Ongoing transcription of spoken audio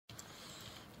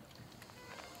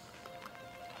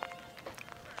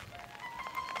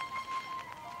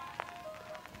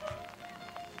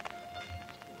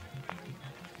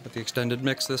with the extended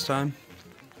mix this time?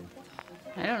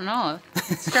 I don't know.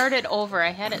 It started over.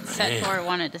 I had it set to where I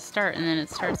wanted to start, and then it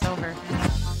starts over.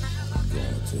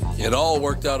 It all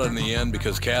worked out in the end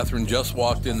because Catherine just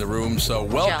walked in the room. So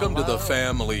welcome to the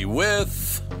family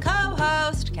with...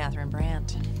 co-host Catherine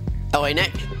Brandt. L.A.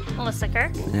 Nick. Melissa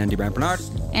Kirk. Andy Brant Bernard.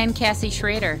 And Cassie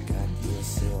Schrader.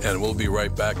 And we'll be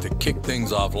right back to kick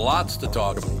things off. Lots to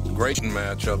talk about. Great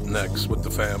match up next with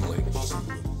the family.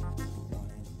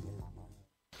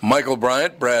 Michael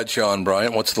Bryant, Bradshaw and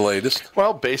Bryant, what's the latest?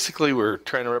 Well, basically, we're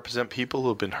trying to represent people who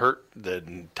have been hurt,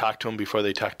 then talk to them before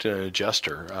they talk to an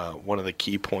adjuster. One of the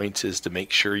key points is to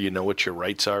make sure you know what your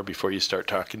rights are before you start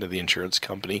talking to the insurance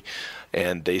company,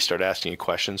 and they start asking you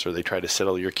questions or they try to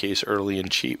settle your case early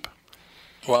and cheap.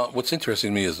 Well, what's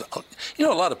interesting to me is, a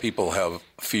lot of people have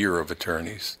fear of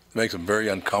attorneys. It makes them very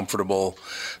uncomfortable.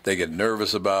 They get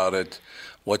nervous about it.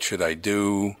 What should I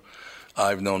do?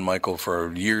 I've known Michael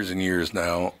for years and years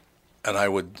now, and I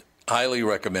would highly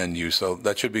recommend you. So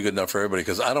that should be good enough for everybody,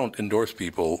 because I don't endorse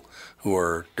people who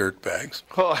are dirtbags.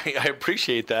 Well, I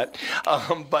appreciate that.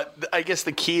 But I guess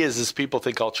the key is people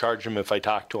think I'll charge them if I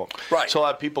talk to them. Right. So a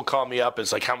lot of people call me up.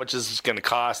 It's like, how much is this going to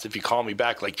cost if you call me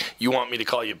back? Like, you want me to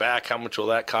call you back? How much will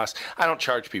that cost? I don't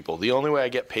charge people. The only way I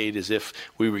get paid is if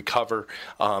we recover,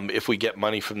 if we get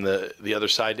money from the other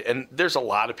side. And there's a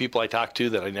lot of people I talk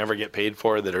to that I never get paid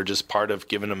for that are just part of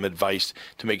giving them advice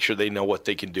to make sure they know what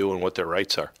they can do and what their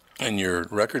rights are. And your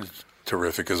record's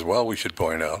terrific as well, we should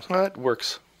point out. Well, it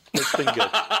works. It's been good.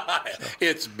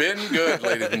 It's been good,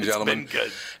 ladies and gentlemen. It's been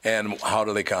good. And how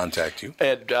do they contact you?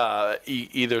 And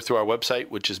either through our website,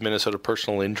 which is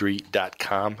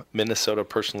minnesotapersonalinjury.com,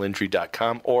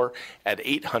 minnesotapersonalinjury.com, or at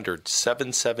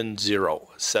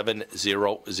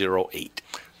 800-770-7008.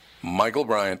 Michael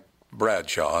Bryant,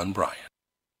 Bradshaw and Bryant.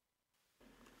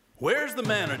 Where's the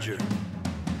manager?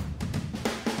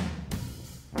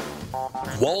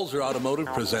 Walsh Automotive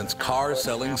presents Car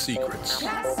Selling Secrets.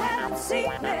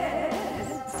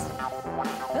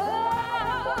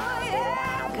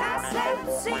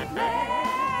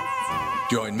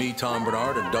 Join me, Tom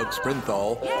Bernard, and Doug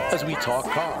Sprinthal as we talk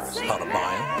cars, how to buy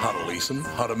them, how to lease them,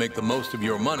 how to make the most of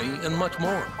your money, and much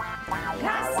more.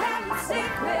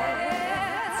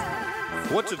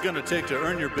 What's it going to take to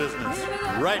earn your business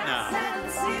right now?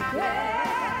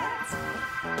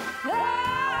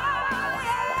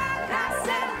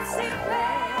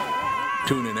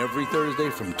 Tune in every Thursday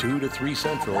from 2 to 3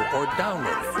 Central or download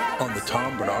it on the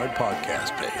Tom Bernard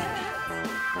podcast page.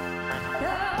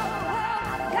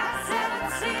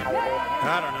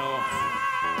 I don't know.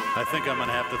 I think I'm going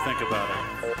to have to think about it.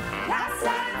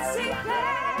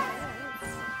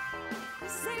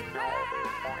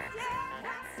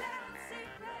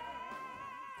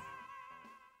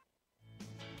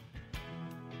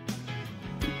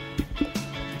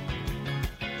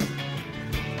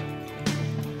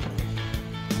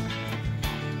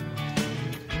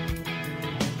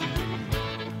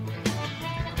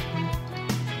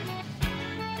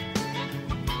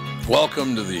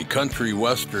 Welcome to the Country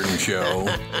Western Show.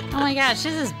 Oh my gosh,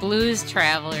 this is Blues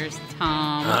Travelers,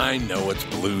 Tom. I know it's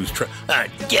Blues I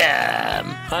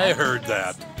heard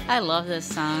that. I love this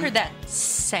song. You heard that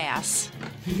sass.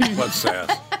 What's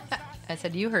sass? I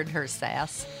said you heard her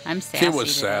sass. I'm sassy. She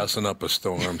was sassing up a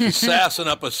storm. She's sassing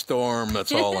up a storm,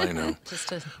 that's all I know.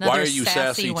 Just another Why are you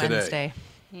sassy Wednesday. today?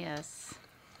 Yes.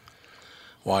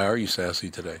 Why are you sassy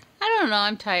today? I don't know.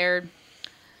 I'm tired.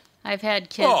 I've had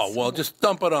kids. Oh, well, just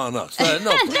dump it on us. No,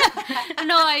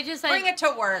 No, I just... Bring it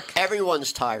to work.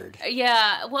 Everyone's tired.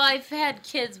 Yeah, well, I've had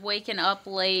kids waking up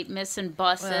late, missing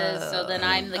buses, so then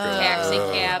I'm the taxi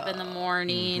cab in the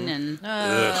morning, and...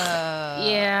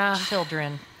 yeah.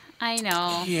 Children. I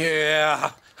know.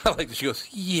 Yeah. I like that she goes,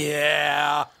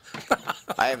 yeah.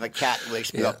 I have a cat that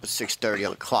wakes me up at 6:30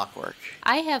 on clockwork.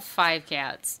 I have 5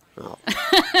 cats. Oh.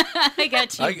 I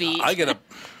got you beat.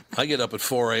 I get up at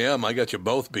 4 a.m. I got you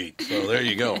both beat. So there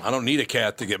you go. I don't need a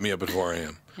cat to get me up at 4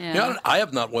 a.m. Yeah. You know, I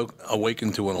have not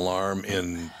awakened to an alarm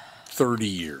in 30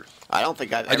 years. I don't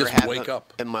think I've I ever just had wake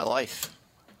up in my life.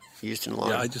 Used an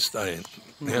alarm. Yeah, I don't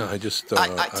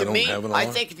me, have an alarm. I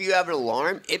think if you have an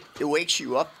alarm, it wakes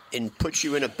you up and puts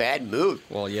you in a bad mood.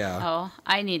 Well, yeah. Oh,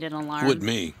 I need an alarm. With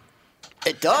me.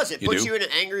 It does. It puts do? you in an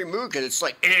angry mood because it's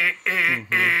like.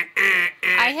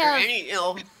 I have.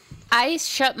 I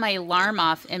shut my alarm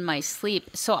off in my sleep,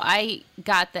 so I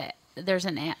got there's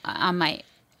an app on my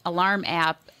alarm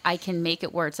app. I can make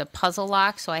it where it's a puzzle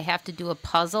lock, so I have to do a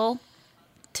puzzle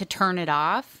to turn it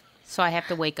off. So I have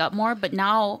to wake up more. But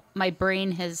now my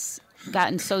brain has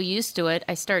gotten so used to it,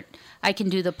 I can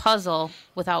do the puzzle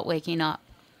without waking up.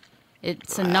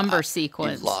 It's a number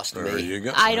sequence. You've lost me. There you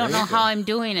go. I don't know how I'm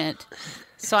doing it.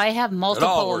 So I have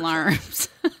multiple works. alarms.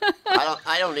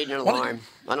 I don't need an alarm.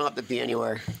 I don't have to be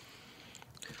anywhere.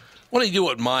 Why don't you do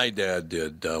what my dad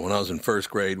did when I was in first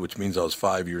grade, which means I was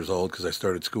 5 years old because I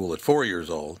started school at 4 years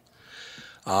old.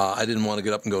 I didn't want to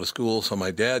get up and go to school, so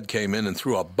my dad came in and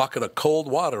threw a bucket of cold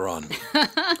water on me,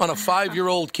 on a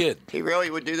 5-year-old kid. He really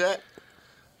would do that?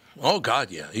 Oh, God,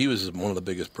 yeah. He was one of the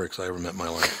biggest pricks I ever met in my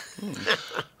life.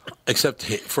 Except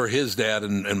for his dad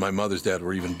and my mother's dad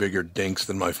were even bigger dinks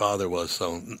than my father was.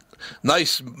 So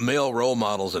nice male role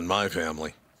models in my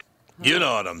family. You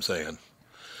know what I'm saying.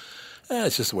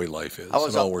 It's just the way life is. I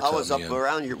was It all works up, out I was in up the end.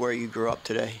 around where you grew up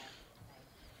today.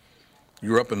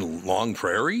 You were up in Long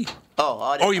Prairie?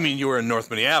 Oh, You mean you were in North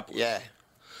Minneapolis? yeah.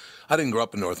 I didn't grow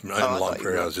up in I Long thought you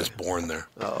Prairie. grew I was up just born there.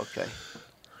 Oh, okay.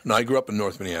 No, I grew up in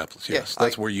North Minneapolis, yes. Yeah,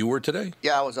 That's where you were today?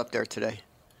 Yeah, I was up there today.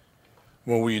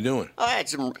 What were you doing? I had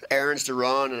some errands to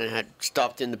run, and I had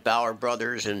stopped in the Bauer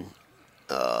Brothers and Wait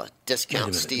a Discount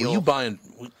minute. Steel. Were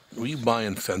you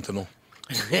buying fentanyl?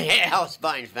 Yeah, I was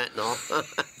buying fentanyl.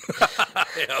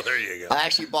 Yeah, there you go. I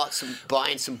actually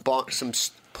buying some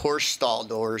horse stall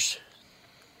doors.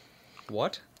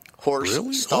 What? Horse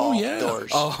Really? stall Oh, yeah.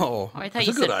 doors. Oh, I thought That's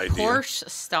you a said good idea. Porsche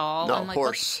stall. No, I'm like,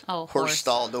 horse. what? Oh, horse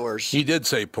stall doors. He did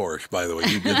say Porsche, by the way.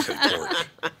 You did say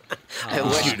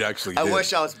Porsche. You'd actually I did.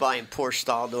 wish I was buying Porsche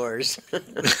stall doors. you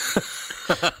had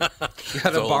It's a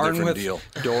a whole barn different with deal.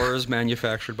 doors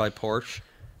manufactured by Porsche.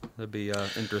 That'd be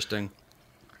interesting.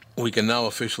 We can now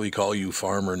officially call you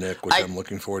Farmer Nick, which I- I'm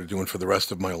looking forward to doing for the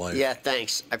rest of my life. Yeah,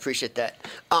 thanks. I appreciate that.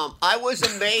 I was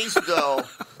amazed though.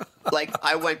 Like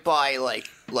I went by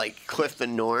like Cliff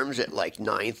and Norm's at like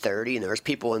 9:30, and there was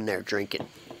people in there drinking.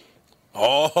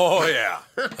 Oh, yeah.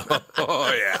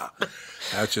 Oh, yeah.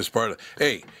 That's just part of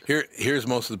it. Hey, here's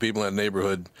most of the people in that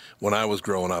neighborhood when I was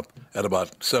growing up at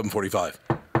about 7:45.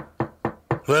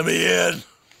 Let me in.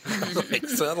 Like,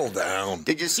 settle down.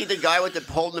 Did you see the guy with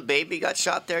holding the baby got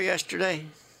shot there yesterday?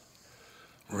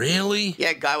 Really?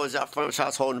 Yeah, guy was out front of his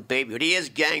house holding a baby, but he is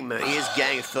gang man. He is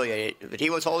gang affiliated. But he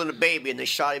was holding a baby, and they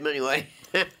shot him anyway.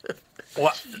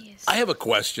 Well, I have a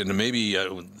question, and maybe I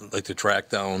would like to track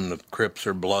down the Crips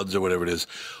or Bloods or whatever it is.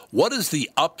 What is the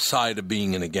upside of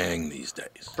being in a gang these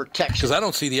days? Protection. Because I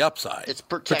don't see the upside. It's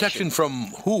protection. Protection from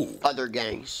who? Other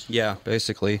gangs. Yeah,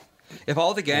 basically. If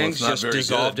all the gangs not just very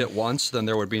dissolved good. at once, then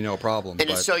there would be no problem. And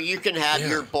but so you can have Yeah.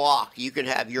 your block, you can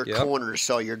have your Yep. corner to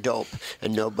sell your dope,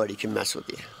 and nobody can mess with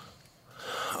you.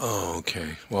 Oh,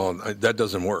 okay. Well, that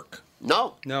doesn't work.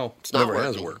 No. no. It's not Never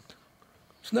working. has worked.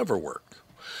 It's never worked.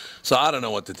 So I don't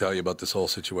know what to tell you about this whole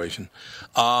situation.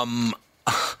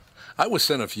 I was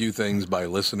sent a few things by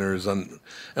listeners. And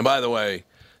by the way,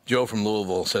 Joe from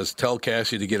Louisville says, tell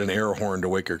Cassie to get an air horn to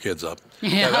wake her kids up.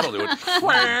 Yeah, that'll do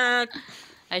it.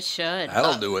 I should.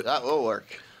 That'll do it. That will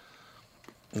work.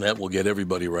 That will get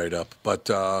everybody right up. But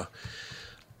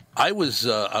I was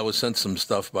sent some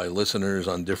stuff by listeners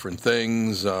on different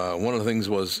things. One of the things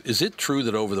was, is it true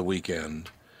that over the weekend,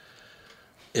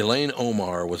 Elaine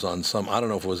Omar was on some, I don't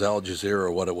know if it was Al Jazeera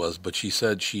or what it was, but she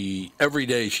said every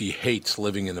day she hates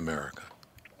living in America.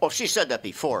 Well, she said that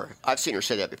before. I've seen her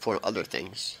say that before in other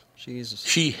things. She's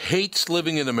She hates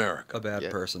living in America. a bad Yeah.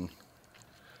 person.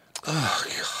 Oh,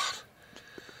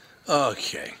 God.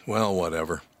 Okay, well,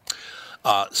 whatever.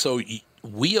 So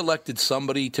we elected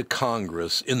somebody to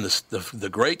Congress in the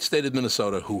great state of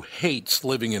Minnesota who hates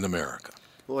living in America.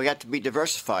 Well, we got to be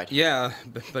diversified. Yeah,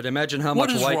 but imagine how What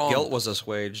much is white wrong? guilt was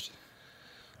assuaged.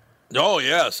 Oh,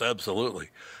 yes, absolutely.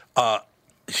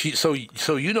 So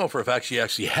you know for a fact she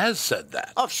actually has said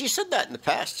that. Oh, she said that in the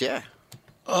past, yeah.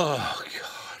 Oh,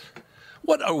 God.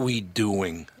 What are we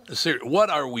doing? What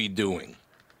are we doing?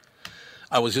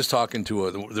 I was just talking to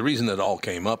the reason that all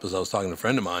came up is I was talking to a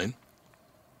friend of mine.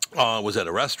 Was at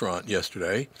a restaurant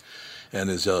yesterday, and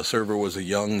his server was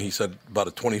he said, about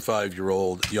a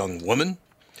 25-year-old young woman.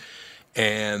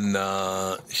 And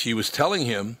she was telling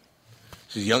him,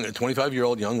 she's a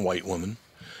 25-year-old young white woman,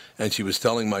 and she was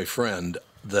telling my friend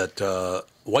that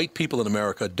white people in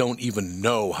America don't even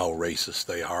know how racist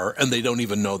they are, and they don't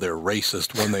even know they're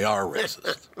racist when they are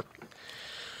racist.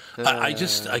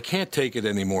 I can't take it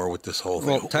anymore with this whole thing.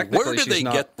 Well, technically, Where do she's they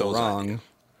not get those wrong. ideas?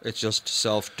 It's just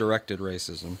self-directed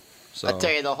racism. So I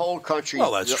tell you, the whole country.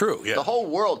 Well, that's true, yeah. The whole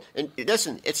world. And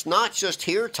listen, it's not just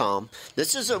here, Tom.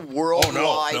 This is a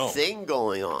worldwide no. thing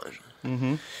going on.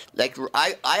 Mm-hmm. Like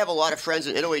I have a lot of friends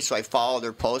in Italy, so I follow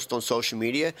their posts on social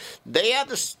media. They have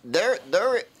this. They're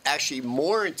actually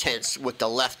more intense with the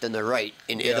left and the right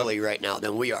in Italy right now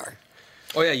than we are.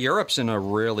 Oh yeah, Europe's in a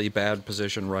really bad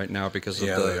position right now because of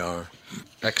Yeah, the they are.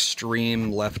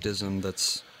 extreme leftism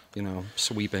that's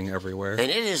sweeping everywhere.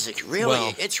 And it is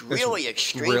really, it's really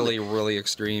extreme. Really, really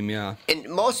extreme, yeah. And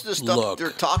most of the stuff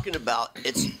they're talking about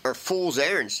are fool's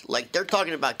errands. Like, they're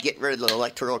talking about getting rid of the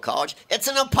Electoral College. It's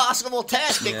an impossible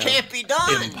task. It can't be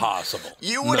done. Impossible.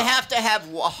 You would have to have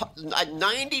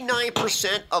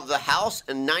 99% of the House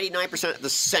and 99% of the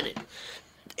Senate.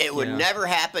 It would never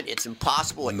happen. It's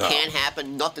impossible. It can't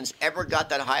happen. Nothing's ever got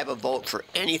that high of a vote for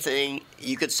anything.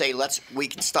 You could say, we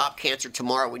can stop cancer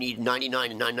tomorrow. We need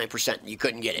 99 and 99%. You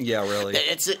couldn't get it. Yeah, really.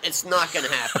 It's not going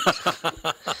to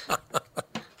happen.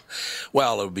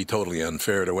 Well, it would be totally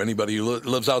unfair to anybody who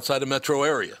lives outside a metro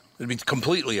area. It'd be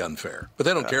completely unfair. But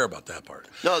they don't care about that part.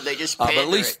 No, they just pander but at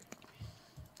least, it.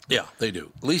 Yeah, they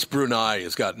do. At least Brunei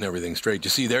has gotten everything straight. You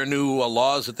see their new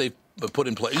laws that they've put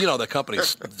in place. The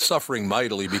company's suffering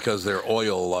mightily because their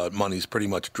oil money's pretty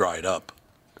much dried up.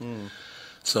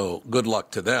 So good luck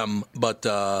to them. But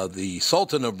the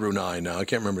Sultan of Brunei now, I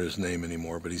can't remember his name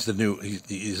anymore, but he's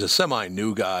he's a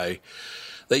semi-new guy.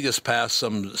 They just passed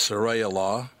some Sharia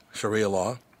law,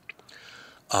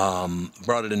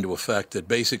 brought it into effect that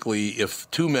basically if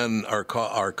two men are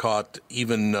caught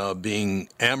even being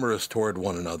amorous toward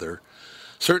one another,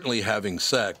 certainly having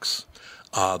sex,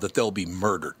 that they'll be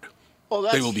murdered. Well,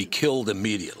 they will be killed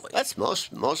immediately. That's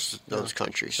most of those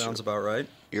countries. Sounds about right.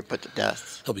 You're put to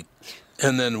death.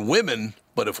 And then women,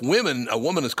 but if a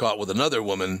woman is caught with another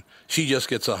woman, she just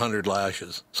gets 100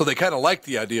 lashes. So they kind of like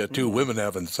the idea of two women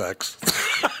having sex.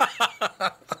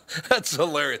 That's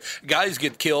hilarious. Guys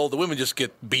get killed, the women just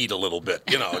get beat a little bit.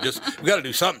 We got to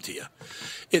do something to you.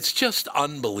 It's just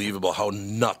unbelievable how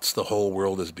nuts the whole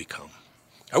world has become.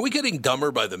 Are we getting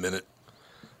dumber by the minute?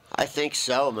 I think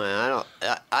so, man.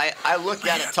 I look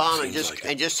at it, Tom,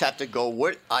 and just have to go.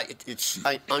 It's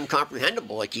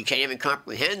uncomprehendable. Like, you can't even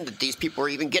comprehend that these people are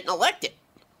even getting elected.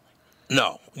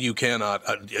 No, you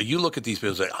cannot. You look at these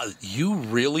people and say, "You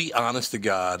really, honest to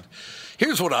God?"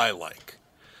 Here's what I like.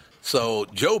 So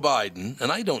Joe Biden, and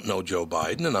I don't know Joe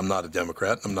Biden, and I'm not a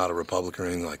Democrat, I'm not a Republican or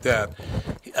anything like that.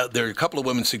 There are a couple of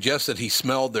women suggest that he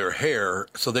smelled their hair,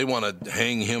 so they want to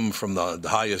hang him from the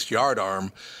highest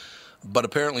yardarm. But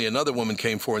apparently another woman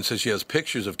came forward and says she has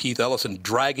pictures of Keith Ellison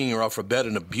dragging her off her bed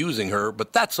and abusing her,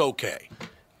 but that's okay.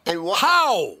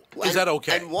 How is that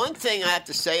okay? And one thing I have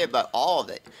to say about all of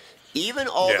it, even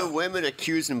all the women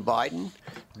accusing Biden,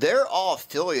 they're all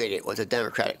affiliated with the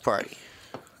Democratic Party.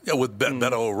 Yeah, with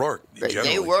Beto O'Rourke.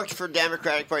 They worked for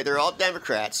Democratic Party. They're all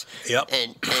Democrats. Yep.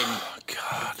 And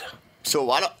God. So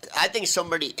I think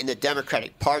somebody in the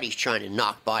Democratic Party is trying to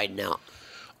knock Biden out.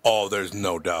 Oh, there's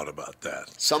no doubt about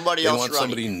that. Somebody else want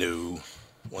somebody new.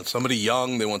 Want somebody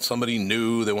young. They want somebody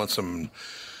new. They want some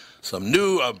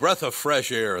new breath of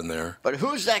fresh air in there. But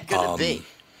who's that going to be?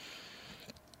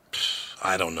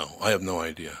 I don't know. I have no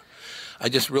idea. I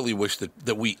just really wish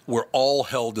that we were all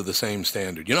held to the same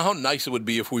standard. You know how nice it would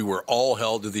be if we were all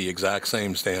held to the exact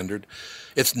same standard?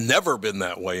 It's never been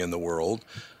that way in the world.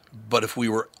 But if we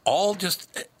were all just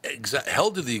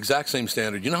held to the exact same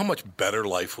standard, you know how much better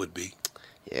life would be?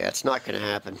 Yeah, it's not going to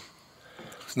happen.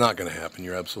 It's not going to happen.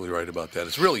 You're absolutely right about that.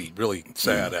 It's really, really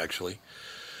sad, actually.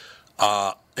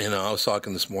 I was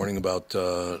talking this morning about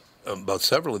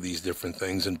several of these different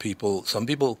things, and some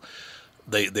people,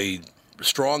 they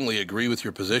strongly agree with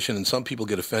your position, and some people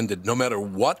get offended. No matter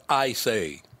what I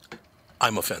say,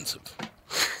 I'm offensive.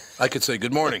 I could say,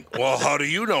 good morning. Well, how do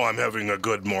you know I'm having a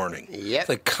good morning? Yep. It's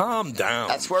like, calm down.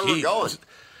 That's where we're going.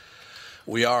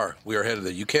 We are headed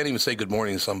there. You can't even say good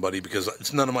morning to somebody because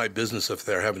it's none of my business if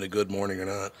they're having a good morning or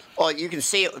not. Well, you can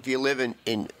see it if you live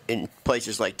in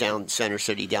places like down Center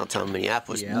City, downtown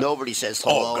Minneapolis. Yeah. Nobody says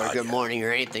hello or good morning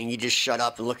or anything. You just shut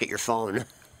up and look at your phone.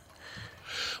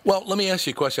 Well, let me ask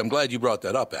you a question. I'm glad you brought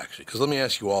that up, actually, because let me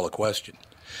ask you all a question.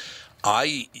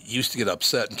 I used to get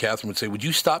upset, and Catherine would say, would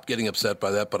you stop getting upset by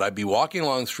that? But I'd be walking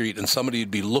along the street, and somebody would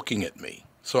be looking at me.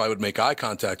 So I would make eye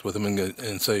contact with them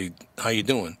and say, how you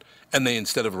doing? And they,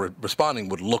 instead of responding,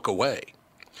 would look away.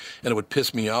 And it would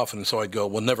piss me off, and so I'd go,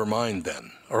 well, never mind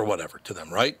then, or whatever to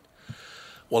them, right?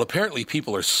 Well, apparently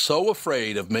people are so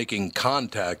afraid of making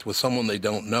contact with someone they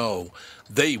don't know,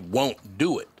 they won't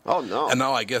do it. Oh, no. And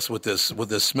now I guess with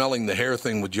this smelling the hair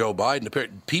thing with Joe Biden,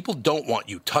 people don't want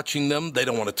you touching them. They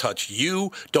don't want to touch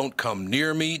you. Don't come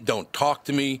near me. Don't talk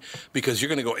to me because you're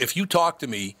going to go, if you talk to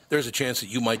me, there's a chance that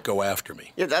you might go after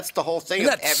me. Yeah, that's the whole thing.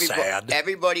 Isn't that sad?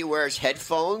 Everybody wears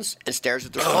headphones and stares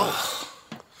at their phones.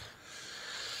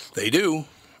 They do,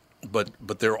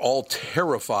 but they're all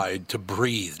terrified to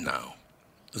breathe now.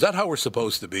 Is that how we're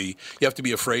supposed to be? You have to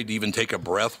be afraid to even take a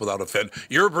breath without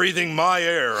You're breathing my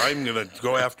air. I'm going to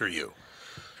go after you.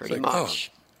 Pretty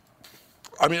much.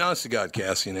 I mean, honest to God,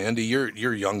 Cassie and Andy, you're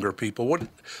younger people.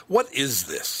 What is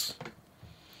this?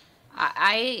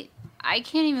 I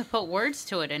can't even put words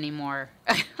to it anymore.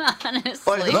 Honestly.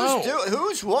 But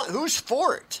who's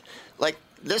for it? Like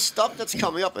this stuff that's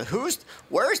coming up, and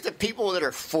where's the people that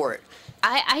are for it?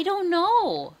 I don't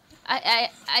know.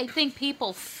 I think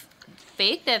people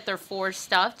fake that they're for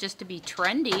stuff just to be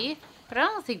trendy, but I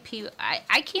don't think people.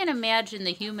 I can't imagine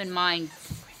the human mind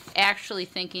actually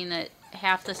thinking that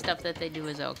half the stuff that they do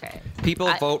is okay. People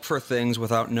vote for things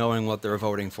without knowing what they're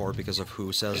voting for because of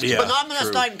who says it. Yeah, but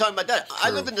that's not even talking about that. True. I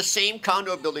lived in the same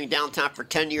condo building downtown for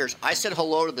 10 years. I said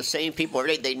hello to the same people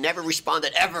every day. They never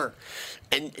responded ever.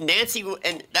 And Nancy,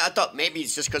 and I thought maybe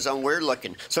it's just because I'm weird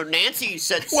looking. So Nancy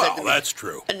said, Well, said that's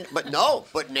true. But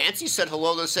Nancy said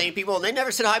hello to the same people, and they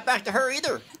never said hi back to her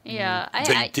either. Yeah,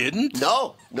 They didn't?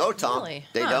 No, Tom. Really?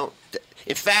 They don't.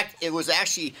 In fact, it was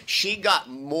actually, she got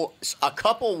more, a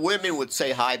couple women would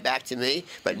say hi back to me,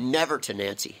 but never to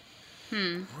Nancy.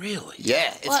 Really?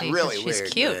 Yeah, it's See, 'cause really she's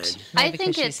weird. cute. man. I Maybe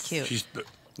think because she's it's- cute.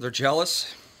 They're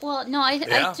jealous. Well, no, I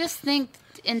Yeah. just think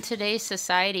in today's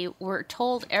society, we're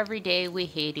told every day we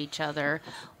hate each other.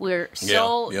 We're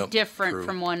so different true.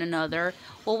 from one another.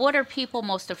 Well, what are people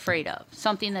most afraid of?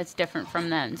 Something that's different from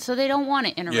them. So they don't want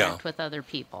to interact with other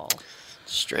people.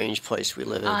 Strange place we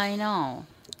live in. I know.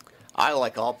 I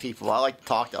like all people. I like to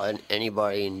talk to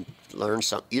anybody and learn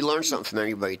something. You learn something from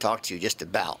anybody you talk to, just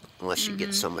about, unless you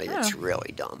get somebody that's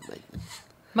really dumb. But,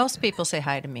 Most people say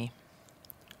hi to me.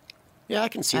 yeah, I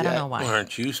can see I that. don't know why.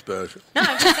 Aren't you special? No,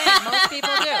 I'm just saying, most people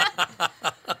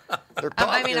do. They're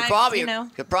probably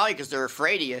because they're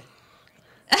afraid of you.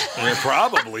 Yeah,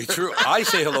 probably true. I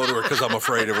say hello to her because I'm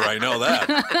afraid of her. I know that.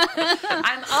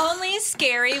 I'm only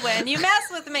scary when you mess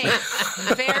with me.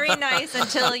 Very nice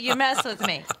until you mess with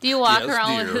me. Do you walk Yes,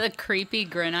 around dear. with a creepy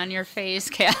grin on your face,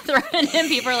 Catherine? And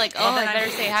people are like, oh, I better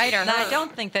say hi to her. No, I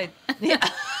don't think that. Yeah.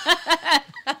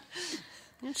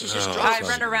 She's a strong. I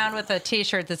run around with a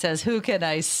T-shirt that says, "Who can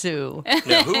I sue?"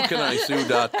 Yeah,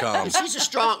 whocanisue.com.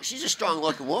 She's a strong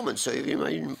looking woman. So you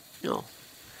might,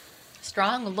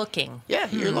 Strong looking. yeah,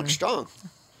 you look strong.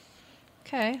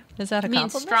 Okay, is that a You mean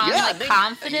compliment? strong, Yeah, like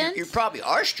confident? You probably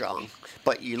are strong,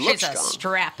 but you look She's a strong.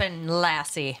 strapping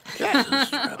lassie. Yeah,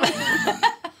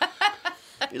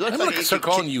 you look I'm like going to start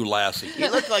calling you Lassie. you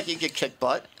look like you could kick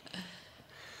butt.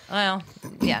 Well,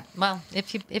 yeah. Well,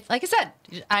 if like I said,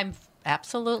 I'm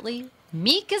absolutely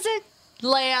meek as a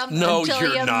lamb No, until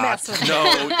you're you not. mess with me. No,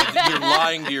 you're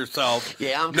lying to yourself.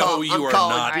 Yeah, I'm no, calling, you I'm are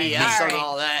calling not. BS All on right.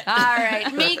 all that. All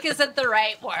right, meek isn't the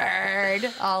right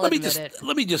word. I'll Let me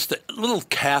admit just it. a little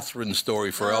Catherine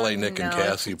story for L.A. Nick and no,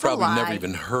 Cassie. You it's a probably never lie.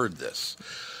 even heard this.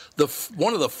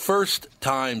 One of the first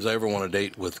times I ever went on a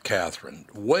date with Catherine,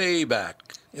 way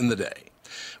back in the day,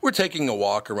 we're taking a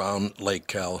walk around Lake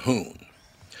Calhoun.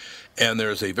 And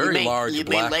there's a very large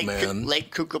black man.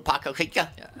 Lake Kukupakakika?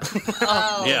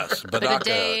 Oh, Yes, Bidet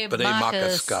Makaska.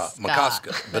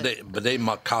 Bidet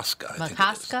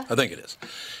Makaska. I think it is.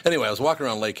 Anyway, I was walking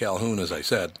around Lake Calhoun, as I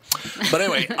said. But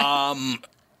anyway,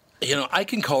 I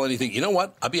can call anything. You know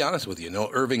what? I'll be honest with you.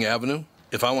 Irving Avenue?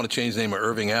 If I want to change the name of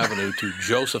Irving Avenue to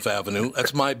Joseph Avenue,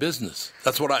 that's my business.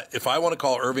 That's what if I want to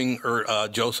call Irving or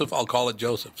Joseph, I'll call it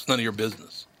Joseph. It's none of your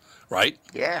business. Right?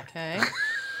 Yeah. okay.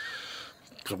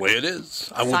 It's the way it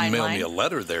is. I wouldn't mail me a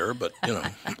letter there, but,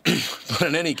 But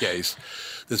in any case,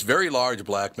 this very large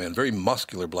black man, very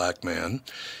muscular black man,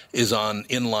 is on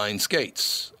inline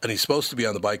skates. And he's supposed to be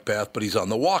on the bike path, but he's on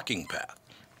the walking path.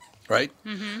 Right?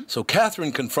 Mm-hmm. So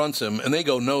Catherine confronts him, and they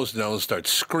go nose to nose and start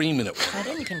screaming at one I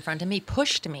didn't confront him. He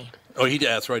pushed me. Oh,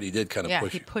 that's right. He did kind of Yeah,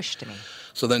 push he you. pushed me.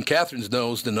 So then Catherine's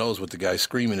nose to nose with the guy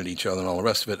screaming at each other and all the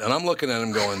rest of it. And I'm looking at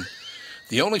him going,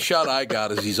 the only shot I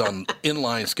got is he's on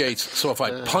inline skates. So if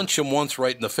I punch him once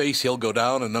right in the face, he'll go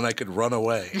down, and then I could run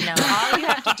away. No, all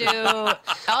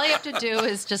you have to do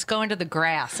is just go into the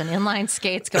grass, and inline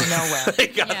skates go nowhere. They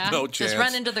got no chance. Just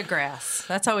run into the grass.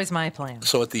 That's always my plan.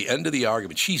 So at the end of the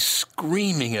argument, she's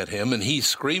screaming at him, and he's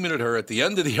screaming at her. At the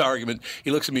end of the argument,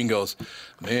 he looks at me and goes,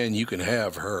 "Man, you can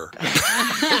have her."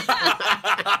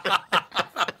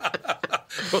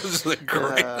 It was the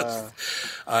greatest.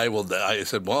 I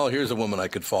said, well, here's a woman I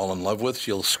could fall in love with.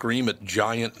 She'll scream at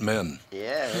giant men.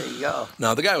 Yeah, there you go.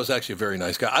 Now, the guy was actually a very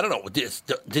nice guy. I don't know.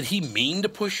 Did he mean to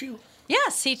push you?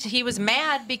 Yes, he was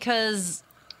mad because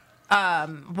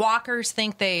walkers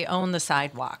think they own the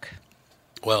sidewalk.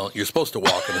 Well, you're supposed to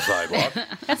walk on the sidewalk.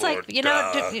 It's like,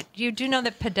 you do know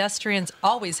that pedestrians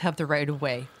always have the right of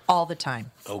way all the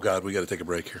time. Oh, God, we got to take a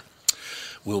break here.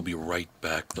 We'll be right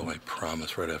back, though, I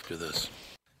promise, right after this.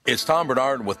 It's Tom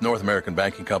Bernard with North American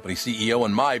Banking Company CEO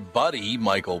and my buddy,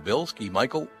 Michael Bilski.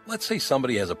 Michael, let's say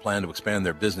somebody has a plan to expand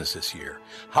their business this year.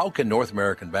 How can North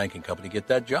American Banking Company get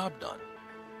that job done?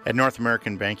 At North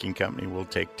American Banking Company, we'll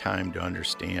take time to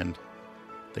understand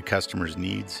the customer's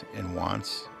needs and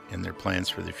wants and their plans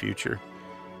for the future.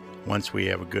 Once we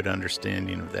have a good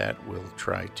understanding of that, we'll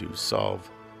try to solve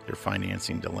their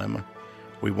financing dilemma.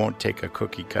 We won't take a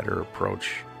cookie-cutter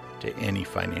approach to any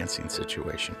financing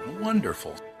situation.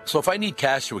 Wonderful. So if I need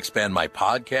cash to expand my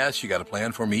podcast, you got a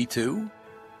plan for me too?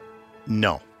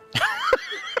 No.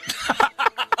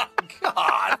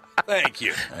 God, thank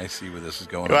you. I see where this is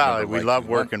going. Well, we love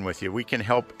working with you. We can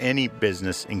help any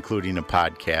business, including a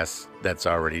podcast that's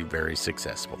already very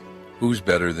successful. Who's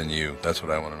better than you? That's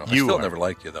what I want to know. You I still are. never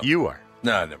liked you, though. You are.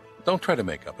 No, I never. Don't try to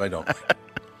make up. I don't.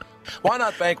 Why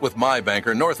not bank with my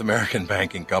banker, North American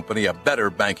Banking Company, a better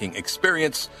banking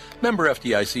experience, member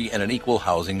FDIC, and an equal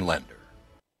housing lender.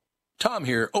 Tom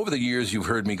here. Over the years, you've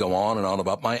heard me go on and on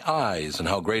about my eyes and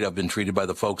how great I've been treated by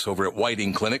the folks over at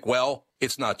Whiting Clinic. Well,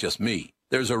 it's not just me.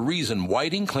 There's a reason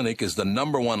Whiting Clinic is the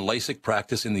 #1 LASIK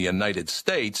practice in the United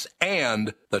States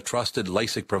and the trusted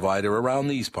LASIK provider around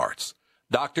these parts.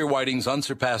 Dr. Whiting's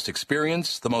unsurpassed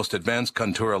experience, the most advanced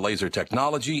Contura laser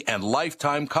technology, and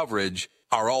lifetime coverage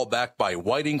are all backed by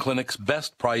Whiting Clinic's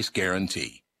best price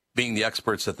guarantee. Being the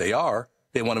experts that they are,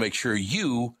 they want to make sure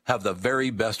you have the very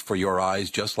best for your eyes,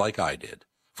 just like I did.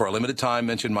 For a limited time,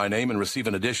 mention my name and receive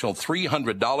an additional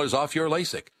 $300 off your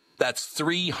LASIK. That's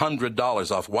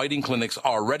 $300 off Whiting Clinic's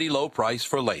already low price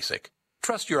for LASIK.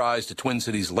 Trust your eyes to Twin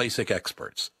Cities LASIK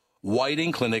experts.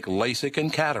 Whiting Clinic LASIK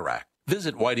and Cataract.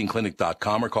 Visit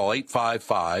whitingclinic.com or call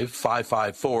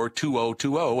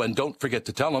 855-554-2020, and don't forget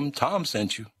to tell them Tom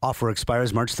sent you. Offer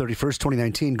expires March 31st,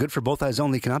 2019. Good for both eyes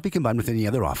only. Cannot be combined with any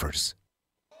other offers.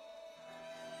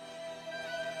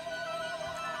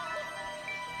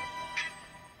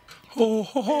 Ho,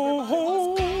 ho, ho,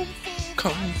 ho.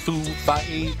 Kung Fu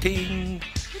Fighting.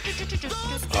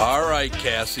 All right,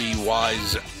 Cassie,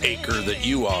 wise acre that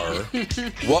you are.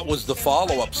 What was the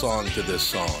follow-up song to this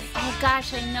song? Oh,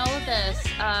 gosh, I know this.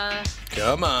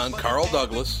 Come on, Carl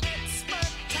Douglas.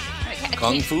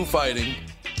 Kung Fu Fighting.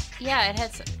 Yeah, it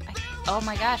had... Oh,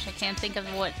 my gosh, I can't think of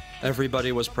what...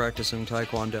 Everybody was practicing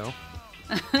Taekwondo.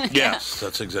 Yes,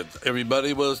 that's exact.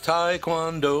 Everybody was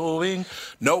Taekwondoing.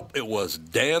 Nope, it was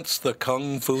Dance the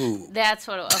Kung Fu. That's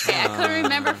what it was. Okay, I couldn't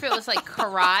remember if it was like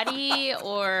karate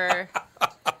or...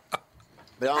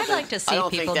 But I'd like to see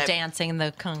people dancing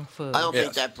the kung fu. I don't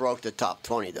think that broke the top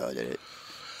 20, though, did it?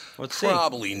 Let's see.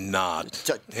 Probably not.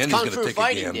 Kung Fu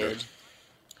Fighting did.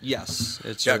 Yes,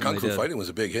 it Yeah, certainly Kung Fu did. Fighting was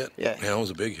a big hit. Yeah, it was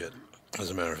a big hit. As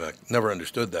a matter of fact, never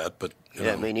understood that, but you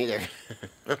know, me neither.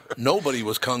 Nobody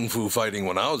was Kung Fu Fighting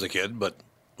when I was a kid, but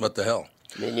what the hell?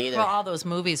 Me neither. Well, all those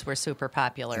movies were super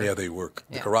popular. Yeah, they were.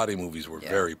 The Yeah. karate movies were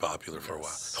very popular for a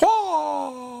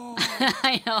while.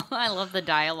 I know. I love the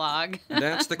dialogue.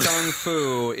 Dance the Kung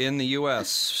Fu in the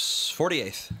U.S.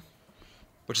 48th,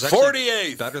 which is actually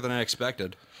 48th! better than I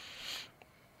expected.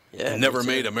 Yeah, Never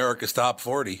made America's Top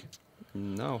 40.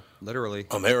 No, literally.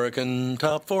 American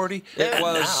Top 40. It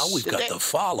was. Now we've got the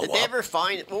follow-up. Did they ever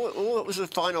find... What was the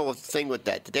final thing with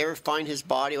that? Did they ever find his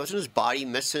body? Wasn't his body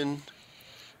missing?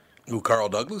 Who, Carl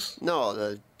Douglas? No,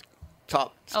 the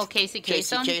top... Oh, Casey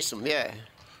Kasem? Casey Kasem, yeah.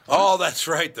 Oh, that's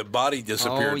right. The body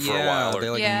disappeared for a while. They,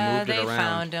 like, moved it they around.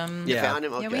 found him. They found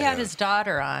him? Okay. Yeah, we had his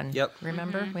daughter on. Yep.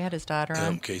 Remember? We had his daughter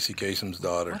on. Casey Kasem's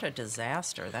daughter. What a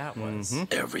disaster that was.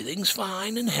 Everything's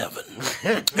fine in heaven.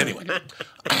 Anyway.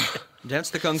 Dance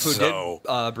the Kung Fu So-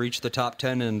 did breach the top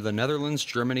 10 in the Netherlands,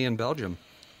 Germany, and Belgium.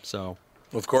 So,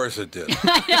 Of course it did.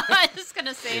 I was just going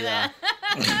to say that.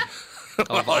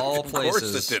 of all Of places.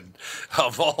 course it did.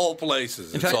 Of all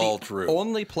places. In It's fact, all the true.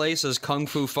 only places Kung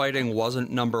Fu Fighting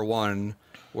wasn't #1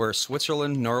 were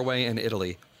Switzerland, Norway, and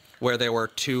Italy, where they were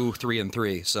 2, 3, and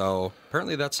 3. So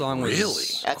apparently that song was Really?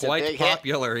 That's a quite big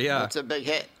popular. hit. Yeah. That's a big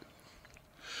hit.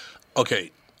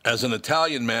 Okay, as an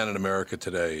Italian man in America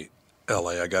today,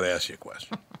 L.A., I got to ask you a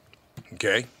question.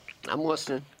 Okay? I'm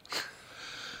listening.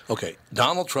 Okay,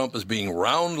 Donald Trump is being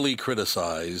roundly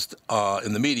criticized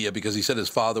in the media because he said his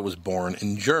father was born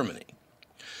in Germany.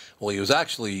 Well, he was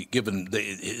actually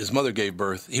his mother gave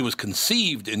birth, he was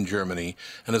conceived in Germany,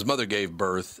 and his mother gave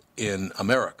birth in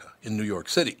America, in New York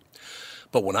City.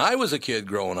 But when I was a kid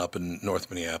growing up in North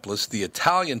Minneapolis, the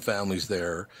Italian families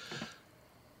there,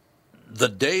 the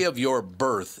day of your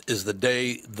birth is the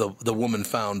day the woman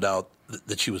found out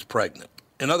that she was pregnant.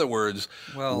 In other words,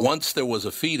 once there was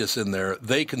a fetus in there,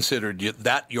 they considered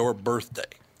that your birthday.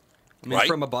 I mean, right?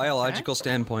 from a biological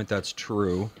standpoint, that's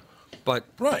true. But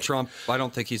Right. Trump, I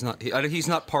don't think he's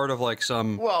not part of like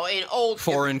some Well, in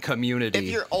foreign community. If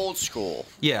you're old school,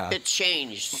 Yeah. it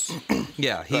changed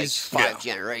yeah, like he's 5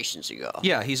 generations ago.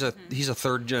 yeah, he's a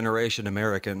third generation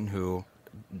American who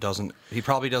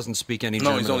probably doesn't speak any No,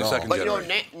 German he's only at all. second But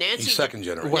generation. Nancy, He's second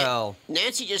generation. Well,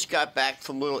 Nancy just got back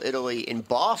from Little Italy in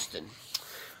Boston,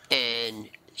 and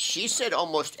she said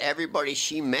almost everybody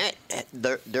she met,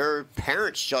 their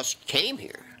parents just came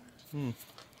here.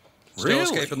 still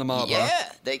escaping the mob. Yeah,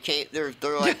 Huh? they came. They're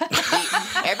like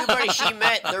everybody she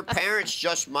met. Their parents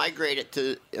just migrated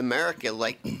to America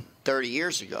like 30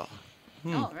 years ago.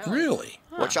 Oh, really? Really?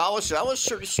 Which I was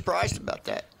sort of surprised about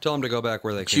that. Tell them to go back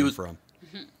where they She came was- from.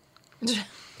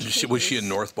 Was she in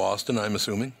North Boston, I'm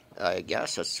assuming? I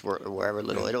guess that's wherever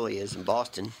Little Italy is in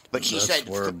Boston. But she That's said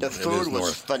where the it food is was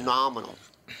north. phenomenal.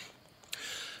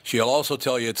 She'll also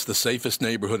tell you it's the safest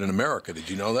neighborhood in America. Did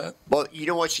you know that? Well, you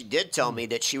know what she did tell me?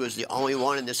 That she was the only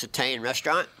one in this Italian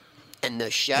restaurant, and the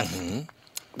chef,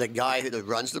 the guy who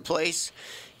runs the place,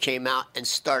 came out and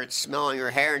started smelling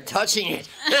her hair and touching it.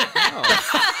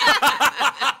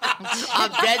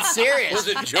 I'm dead serious. Was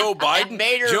it Joe Biden? And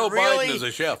made her Joe really, Biden is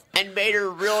a chef. And made her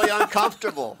really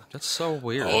uncomfortable. That's so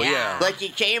weird. Oh, yeah. Like he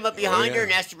came up behind yeah. her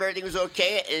and asked if everything was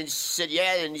okay, and she said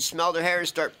yeah, and he smelled her hair and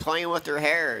started playing with her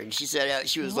hair, and she said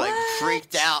she was like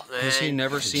freaked out, man. Has he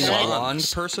never seen a John.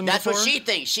 blonde person That's before? what she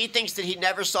thinks. She thinks that he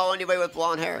never saw anybody with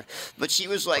blonde hair, but she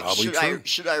was like, Probably true.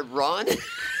 should I run?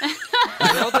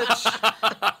 I know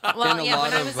that. Well, a yeah, lot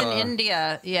when I of, was in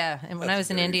India, and when I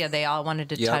was in India, they all wanted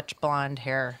to Yep. touch blonde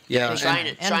hair. Yeah,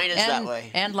 China's that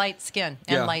way. And light skin.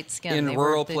 Yeah. And light skin. In They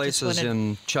rural they just places wanted-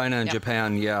 in China and Yep.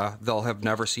 Japan, they'll have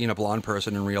never seen a blonde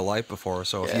person in real life before.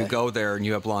 So if you Yeah. go there and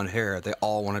you have blonde hair, they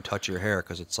all want to touch your hair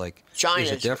because it's like, is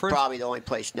China's it different? probably the only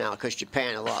place now, because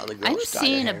Japan, a lot of the girls I'm dye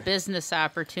seeing their a hair. business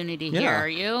opportunity Yeah. here. Are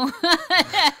you?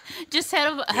 Just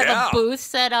have Yeah. a booth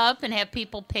set up and have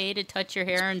people pay to touch your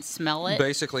hair and smell it.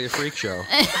 Basically a freak show.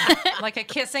 Like a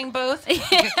kissing booth.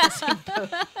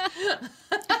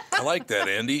 I like that,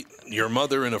 Andy. Your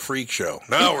mother in a freak show.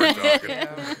 Now we're talking.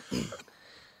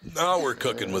 Now we're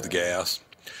cooking with gas.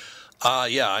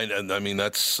 I mean,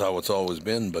 that's how it's always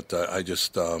been. But I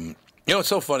just, it's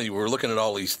so funny. We're looking at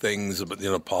all these things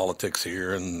about, politics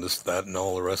here and this, that, and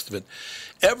all the rest of it.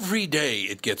 Every day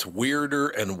it gets weirder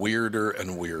and weirder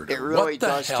and weirder. It really what the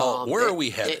does, hell? Tom. Where are we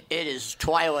headed? It is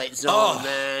Twilight Zone, Oh.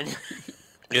 man.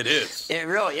 It is. It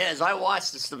really is. I watched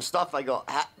some stuff. I go,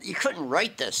 you couldn't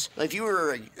write this. Like, if you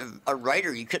were a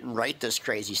writer, you couldn't write this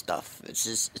crazy stuff.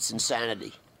 It's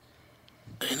insanity.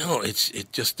 I know. It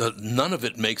just none of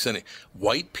it makes any.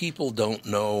 White people don't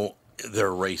know they're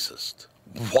racist.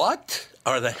 What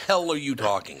the hell are you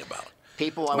talking about?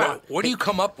 People, Where do you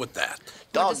come up with that?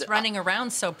 We're just running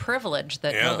around so privileged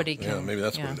that nobody can. Yeah, maybe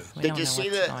that's what it is. we Did don't you know see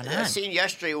what's going I on. seen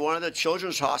yesterday? One of the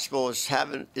children's hospitals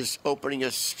is opening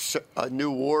a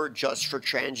new ward just for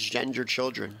transgender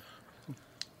children.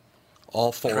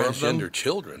 All four of them? Transgender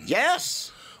children?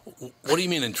 Yes. What do you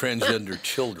mean in transgender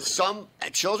children? Some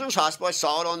children's hospital. I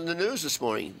saw it on the news this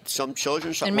morning. Some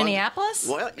children's In Minneapolis?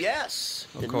 Well, yes,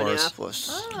 Of in course. Minneapolis.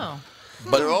 Oh.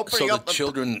 But They're opening so up the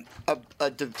children.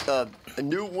 a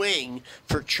new wing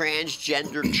for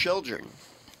transgender children.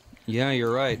 Yeah,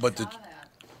 you're right. But the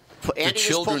Andy just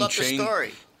children pulled up the change-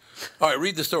 story. All right,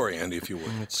 read the story, Andy, if you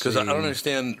would, Let's because I see. don't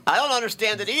understand. I don't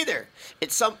understand it either.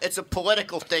 It's a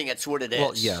political thing. That's what it is.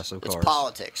 Well, yes, of course. It's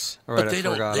politics. All right, But I they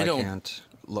don't- forgot they I don't- can't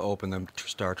open the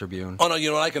Star Tribune. Oh no, you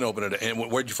know what? I can open it.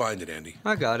 And where'd you find it, Andy?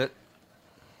 I got it.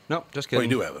 Nope, just Oh, kidding.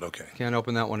 you do have it. Okay. Can't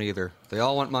open that one either. They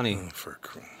all want money.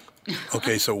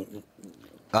 Okay, so would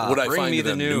I bring find me it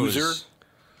the a news. newser?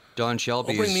 Don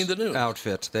Shelby's bring me the news.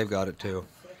 outfit. They've got it too.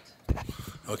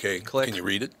 Okay, Click. can you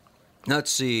read it?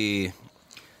 Let's see.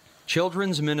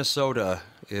 Children's Minnesota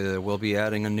will be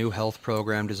adding a new health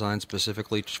program designed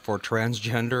specifically for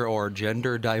transgender or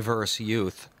gender diverse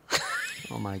youth.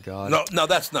 Oh my God. No,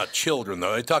 that's not children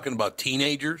though. Are they talking about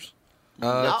teenagers?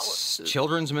 It's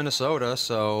Children's Minnesota,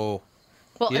 so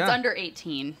Well, yeah. it's under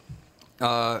 18.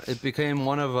 It became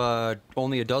one of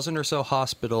only a dozen or so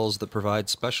hospitals that provide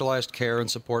specialized care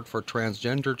and support for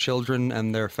transgender children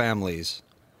and their families.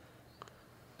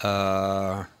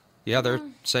 Yeah, they're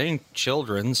saying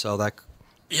children, so that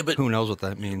but who knows what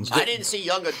that means. I didn't see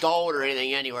young adult or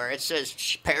anything anywhere. It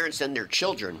says parents and their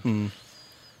children.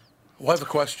 Well, I have a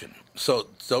question. So,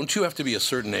 don't you have to be a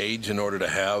certain age in order to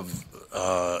have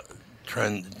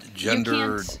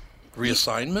transgender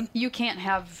reassignment? You can't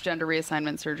have gender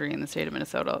reassignment surgery in the state of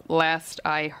Minnesota. Last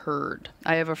I heard,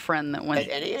 I have a friend that went At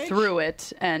any age? through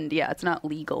it, and yeah, it's not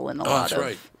legal in a Oh, lot that's of.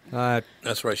 right. That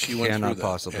That's right. She went through cannot that.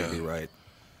 possibly Yeah. be right.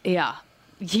 Yeah,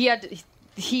 he had.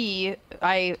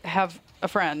 I had a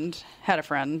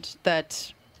friend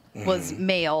that was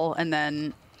male, and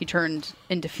then he turned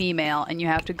into female, and you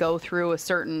have to go through a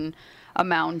certain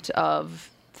amount of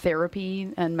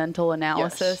therapy and mental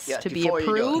analysis to be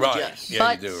approved. Right. Yes. Yeah,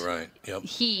 But you do. Right. Yep.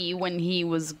 he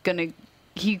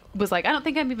was like, I don't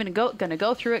think I'm even gonna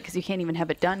go through it because you can't even have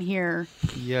it done here.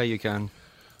 Yeah, you can,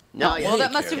 No, Well,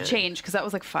 that must have changed because that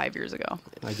was like 5 years ago.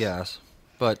 I guess.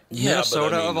 But Yeah, Minnesota,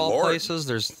 but I mean, of all Lord. places,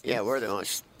 there's we're the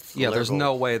most. there's liberal.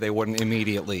 no way they wouldn't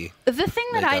immediately. The thing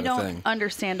that Make I that a don't thing.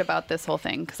 understand about this whole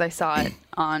thing, because I saw it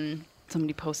on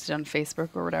somebody posted on Facebook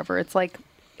or whatever, it's like,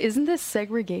 isn't this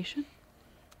segregation?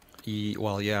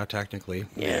 Well, yeah, technically.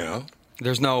 Yeah.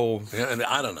 There's no And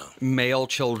I don't know. male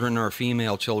children or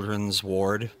female children's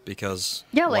ward because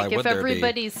Yeah, why like if would there be?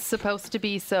 everybody's supposed to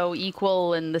be so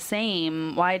equal and the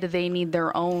same, why do they need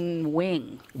their own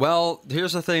wing? Well,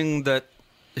 here's the thing that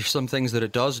there's some things that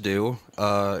it does do.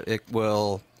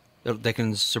 They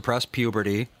can suppress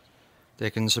puberty, they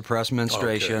can suppress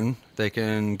menstruation, they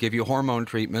can give you hormone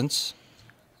treatments.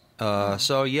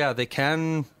 So yeah, they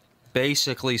can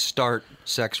basically start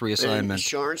sex Is reassignment.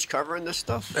 insurance covering this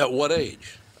stuff? At what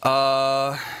age?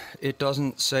 It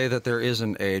doesn't say that there is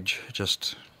an age.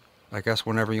 Just, I guess,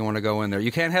 whenever you want to go in there.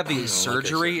 You can't have the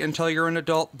surgery until you're an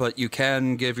adult, but you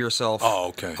can give yourself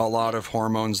a lot of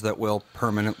hormones that will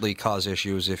permanently cause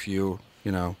issues if you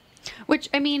know. Which,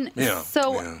 I mean, Yeah,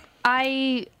 so yeah.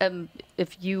 I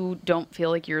if you don't feel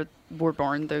like were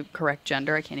born the correct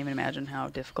gender, I can't even imagine how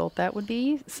difficult that would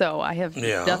be. So I have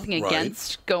nothing right.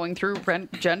 against going through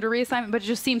gender reassessment, but it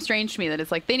just seems strange to me that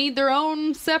it's like they need their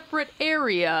own separate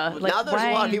area. Well, like, now there's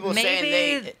a lot of people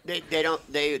maybe-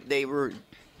 saying they were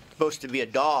supposed to be a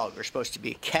dog or supposed to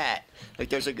be a cat. Like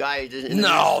there's a guy.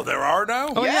 No, there are now.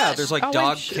 Oh yeah, Yes. there's like Oh,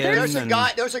 dog and kin. There's a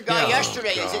guy. There's a guy Yeah.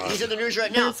 yesterday. He's in the news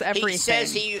right now. There's everything. He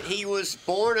says he was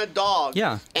born a dog.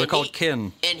 Yeah, they're and called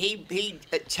kin. And he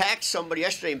attacked somebody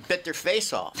yesterday and bit their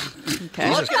face off. Okay.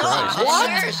 Look it up. Christ.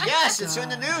 What? Yes, it's in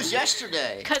the news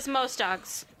yesterday. Because most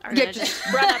dogs are Yeah, going to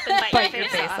just run up and bite your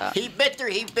face off. He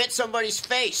bit somebody's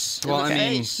face. in Well, the I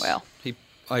mean, face. Well, he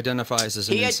identifies as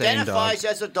an He insane identifies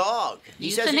dog. as a dog. He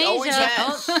says he always Euthanasia.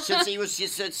 has since he was. He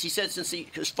said since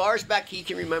as far as back he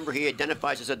can remember, he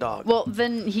identifies as a dog. well,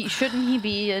 then shouldn't he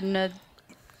be in a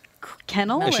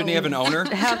kennel? Shouldn't he have an owner?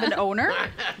 Have an owner?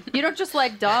 You don't just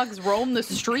let dogs roam the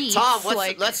streets. Tom, well,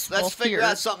 let's figure here.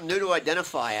 out something new to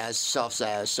identify ourselves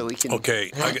as, so we can.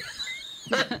 Okay.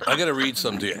 I got to read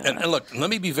something to you. And look, let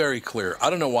me be very clear. I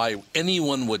don't know why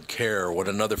anyone would care what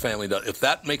another family does. If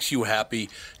that makes you happy,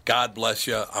 God bless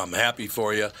you. I'm happy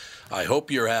for you. I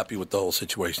hope you're happy with the whole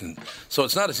situation. So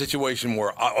it's not a situation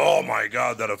where, oh my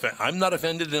God, I'm not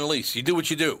offended in the least. You do what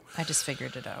you do. I just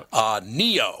figured it out.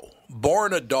 Neo,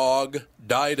 born a dog,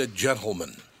 died a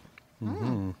gentleman.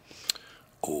 Mm-hmm.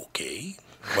 Okay.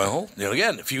 Well,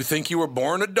 again, if you think you were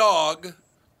born a dog,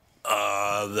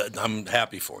 I'm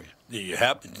happy for you. You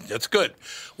happy? That's good.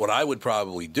 What I would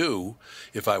probably do,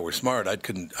 if I were smart, I'd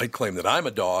claim that I'm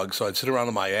a dog, so I'd sit around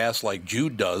on my ass like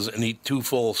Jude does and eat 2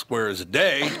 full squares a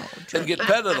day and get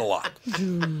petted a lot.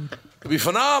 It'd be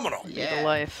phenomenal. The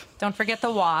life. Don't forget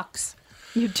the walks.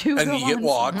 You do. And go you get on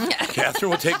walked. some-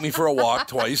 Catherine would take me for a walk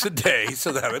twice a day,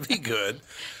 so that would be good.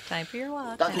 Time for your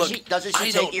walk. Doesn't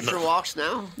she take you for walks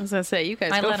now? I was gonna say you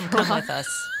guys. I go let him for come walks. with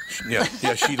us. Yeah,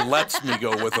 she lets me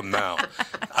go with them now.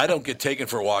 I don't get taken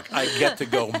for a walk. I get to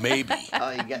go maybe. Oh,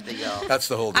 you get to go. That's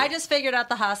the whole deal. I just figured out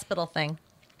the hospital thing.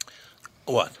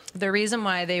 What? The reason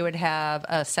why they would have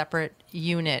a separate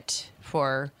unit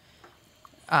for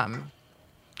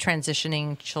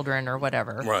transitioning children or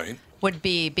whatever Right. would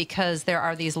be because there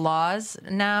are these laws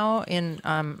now in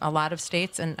a lot of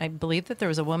states, and I believe that there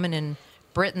was a woman in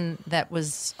Britain that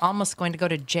was almost going to go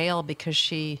to jail because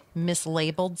she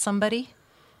mislabeled somebody.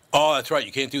 Oh, that's right.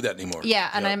 You can't do that anymore. Yeah,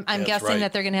 and Yep, I'm that's guessing right.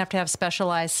 that they're going to have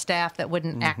specialized staff that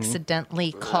wouldn't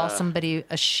accidentally call somebody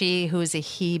a she who's a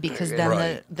he, because then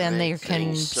Right. then they can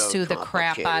Things so sue the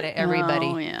crap out of complicated. everybody.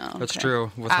 Oh yeah. That's okay.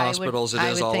 true. With I would- hospitals, it I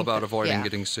is would all think about that- avoiding yeah.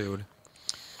 getting sued.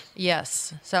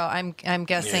 Yes, so I'm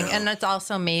guessing, Yeah. and it's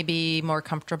also maybe more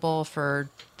comfortable for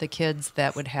the kids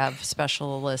that would have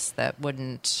specialists that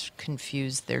wouldn't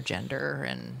confuse their gender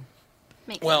and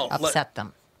Well, upset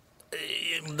them.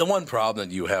 the one problem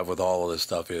that you have with all of this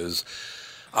stuff is,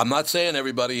 I'm not saying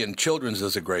everybody in children's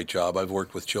does a great job. I've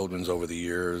worked with children's over the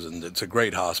years, and it's a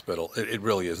great hospital. It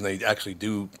really is. And they actually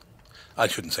do, I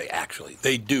shouldn't say actually,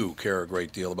 they do care a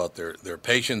great deal about their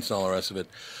patients and all the rest of it.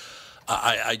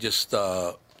 I just,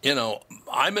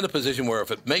 I'm in a position where if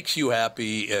it makes you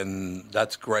happy, and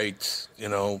that's great,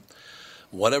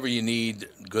 whatever you need,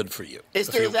 good for you. Is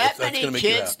If there you- that if that's many gonna make you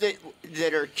kids happy.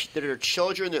 that are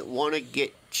children that want to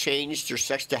get changed their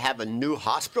sex to have a new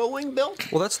hospital wing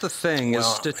built? Well, that's the thing. Is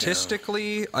Well,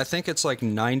 statistically, I think it's like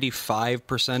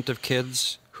 95% of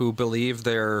kids who believe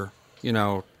they're,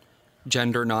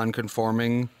 gender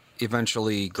nonconforming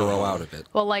eventually grow out of it.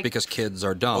 Well, like- because kids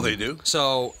are dumb. Oh, they do?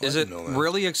 So, is it didn't know that.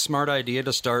 really a smart idea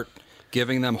to start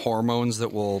giving them hormones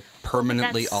that will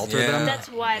permanently alter Yeah. them? That's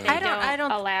why they I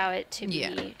don't- allow it to Yeah.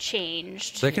 be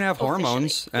changed. They can have officially.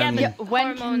 hormones, Yeah, and- but Yeah,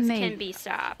 when hormones can they- can be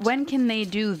stopped. When can they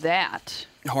do that?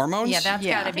 Hormones? Yeah, that's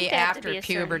Yeah. got I to be think they have to after be a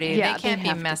certain puberty. age. Yeah, They can't they be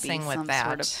have to messing with some that.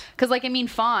 sort of. Because, like, I mean,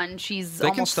 Fawn, she's They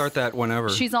almost, can start that whenever.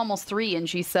 She's almost 3, and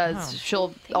she says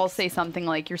I'll say something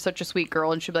like, "You're such a sweet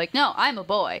girl," and she'll be like, "No, I'm a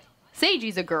boy.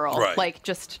 Sagey's a girl." Right. Like,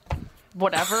 just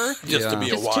whatever. Just to Yeah. be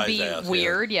a Just wise to be ass.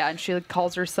 weird, yeah. And she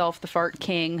calls herself the fart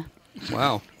king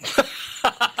Wow.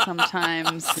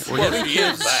 sometimes. We're Well, giving she is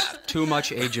kids that. too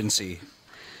much agency.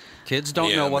 Kids don't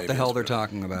Yeah, know what the maybe hell that's they're right.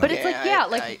 talking about. But it's Yeah,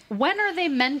 when are they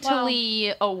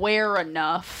mentally aware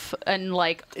enough and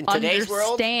like In today's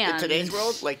understand?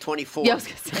 world, like 24. Yeah, I was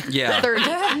gonna say, Yeah.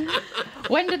 30.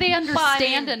 When do they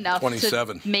understand enough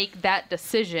 27. to make that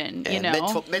decision? You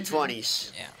know, mid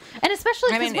 20s. and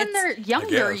especially I because mean, when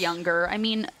they're younger, guess. I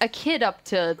mean, a kid up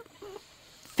to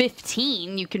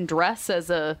 15, you can dress as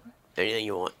a Anything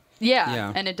you want.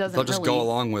 Yeah. and it doesn't. They'll just really, go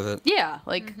along with it. Yeah,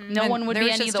 like no And one would there be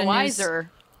was any just the a news- wiser.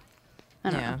 I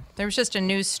don't Yeah. know. There was just a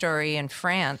news story in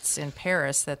France, in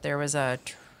Paris, that there was a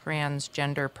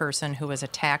transgender person who was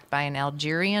attacked by an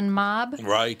Algerian mob.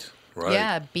 Right.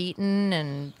 Yeah, beaten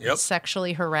and Yep.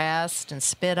 sexually harassed and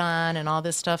spit on and all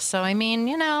this stuff. So, I mean,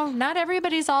 not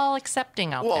everybody's all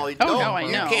accepting out Well, there. no, I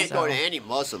you know. can't go So- to any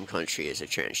Muslim country as a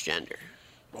transgender.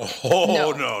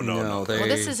 Oh, no. No, they. Well,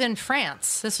 this is in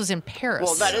France. This was in Paris.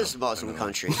 Well, that is a Muslim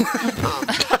country.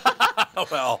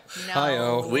 Well, No.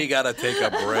 Hi-oh. we got to take a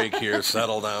break here.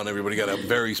 Settle down, everybody. Got a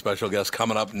very special guest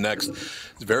coming up next.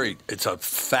 It's a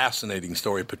fascinating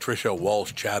story. Patricia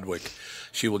Walsh Chadwick.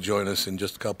 She will join us in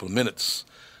just a couple of minutes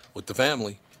with the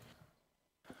family.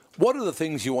 What are the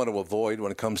things you want to avoid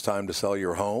when it comes time to sell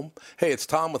your home? Hey, it's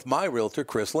Tom with my realtor,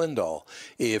 Chris Lindahl.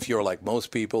 If you're like most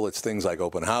people, it's things like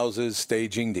open houses,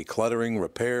 staging, decluttering,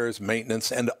 repairs, maintenance,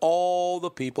 and all the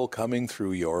people coming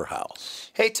through your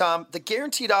house. Hey, Tom, the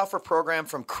Guaranteed Offer program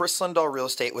from Chris Lindahl Real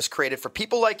Estate was created for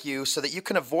people like you so that you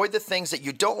can avoid the things that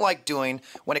you don't like doing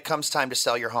when it comes time to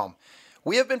sell your home.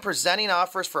 We have been presenting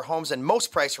offers for homes in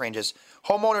most price ranges.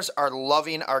 Homeowners are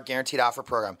loving our Guaranteed Offer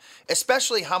program,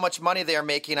 especially how much money they are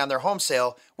making on their home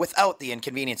sale without the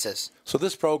inconveniences. So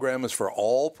this program is for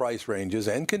all price ranges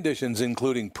and conditions,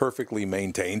 including perfectly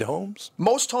maintained homes.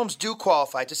 Most homes do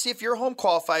qualify. To see if your home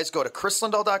qualifies, go to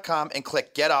chrislindahl.com and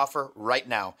click Get Offer right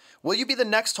now. Will you be the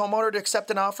next homeowner to accept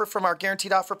an offer from our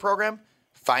Guaranteed Offer program?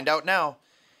 Find out now.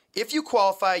 If you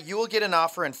qualify, you will get an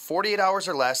offer in 48 hours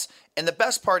or less, and the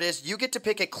best part is you get to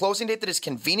pick a closing date that is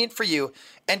convenient for you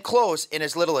and close in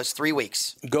as little as 3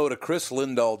 weeks. Go to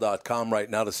chrislindahl.com right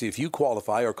now to see if you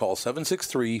qualify or call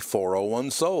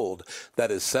 763-401-SOLD. That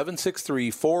is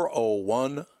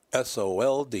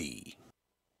 763-401-SOLD.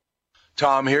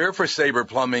 Tom here for Sabre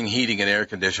Plumbing, Heating, and Air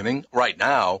Conditioning. Right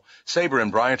now, Sabre and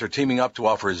Bryant are teaming up to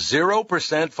offer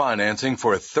 0% financing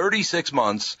for 36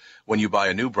 months when you buy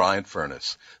a new Bryant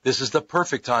furnace. This is the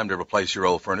perfect time to replace your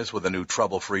old furnace with a new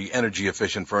trouble-free,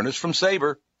 energy-efficient furnace from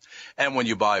Sabre. And when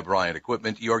you buy Bryant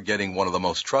equipment, you're getting one of the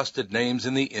most trusted names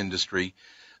in the industry.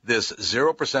 This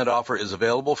 0% offer is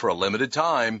available for a limited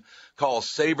time. Call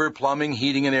Sabre Plumbing,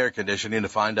 Heating, and Air Conditioning to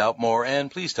find out more,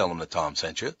 and please tell them that Tom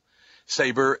sent you.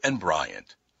 Sabre and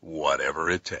Bryant, whatever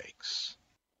it takes.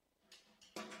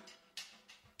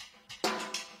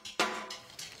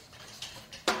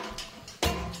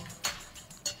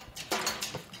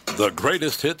 The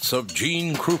greatest hits of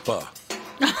Gene Krupa.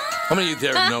 How many of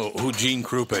you there know who Gene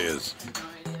Krupa is?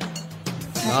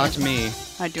 Not me.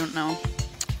 I don't know.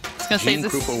 I was gonna say Gene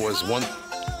this. Krupa was one.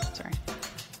 Sorry.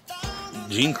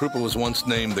 Gene Krupa was once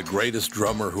named the greatest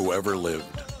drummer who ever lived.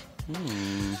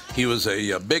 He was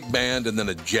a big band and then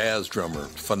a jazz drummer.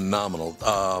 Phenomenal.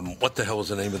 What the hell was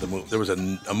the name of the movie? There was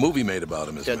a movie made about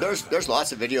him. Yeah, there's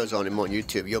lots of videos on him on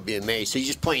YouTube. You'll be amazed. So he's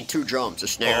just playing 2 drums, a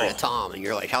snare and a tom, and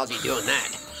you're like, how's he doing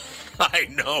that? I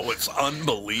know, it's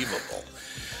unbelievable.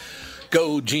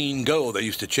 Go, Gene, go. They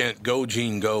used to chant Go,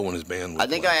 Gene, go when his band was I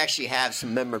think I actually have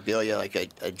some memorabilia, like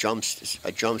a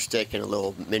drumstick and a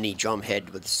little mini drum head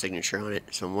with a signature on it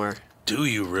somewhere. Do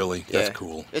you really? Yeah. That's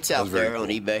cool. It's That's out very there on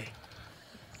cool. eBay.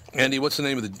 Andy, what's the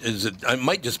name of the? Is it? I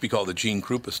might just be called the Gene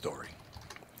Krupa story.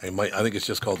 I think it's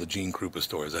just called the Gene Krupa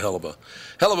story. It's a hell of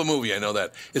a movie. I know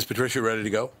that. Is Patricia ready to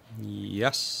go?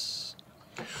 Yes.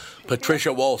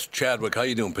 Patricia Walsh, Chadwick. How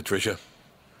you doing, Patricia?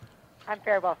 I'm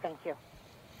very well, thank you.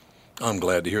 I'm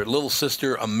glad to hear it. Little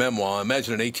Sister, a memoir.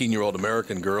 Imagine an 18-year-old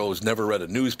American girl who's never read a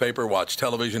newspaper, watched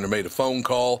television, or made a phone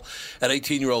call. An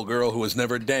 18-year-old girl who has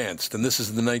never danced. And this is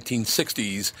in the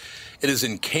 1960s. It is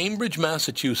in Cambridge,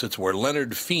 Massachusetts, where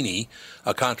Leonard Feeney,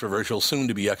 a controversial,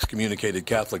 soon-to-be excommunicated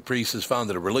Catholic priest, has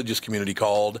founded a religious community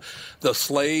called the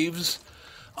Slaves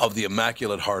of the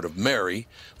Immaculate Heart of Mary.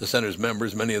 The center's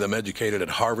members, many of them educated at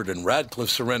Harvard and Radcliffe,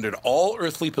 surrendered all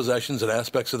earthly possessions and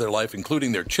aspects of their life,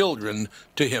 including their children,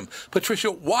 to him. Patricia,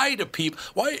 why do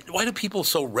people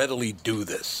so readily do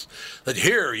this? That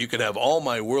here you can have all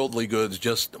my worldly goods.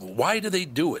 Just why do they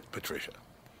do it, Patricia?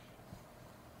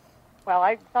 Well,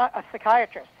 I'm not a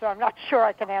psychiatrist, so I'm not sure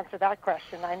I can answer that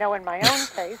question. I know in my own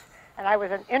case, and I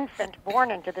was an infant born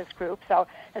into this group, so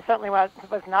it certainly was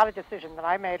not a decision that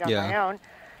I made on my own.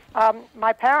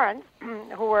 My parents,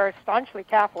 who were staunchly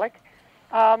Catholic,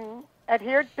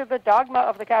 adhered to the dogma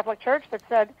of the Catholic Church that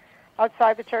said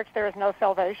outside the church there is no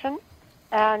salvation.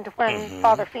 And when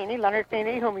Father Feeney, Leonard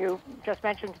Feeney, whom you just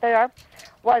mentioned there,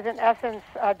 was in essence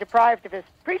deprived of his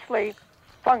priestly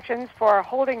functions for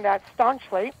holding that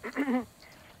staunchly,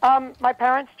 my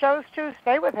parents chose to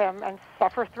stay with him and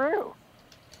suffer through.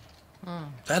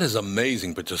 That is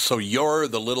amazing, Patricia. So you're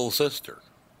the little sister.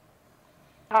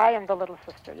 I am the little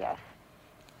sister, yes.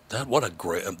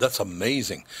 That's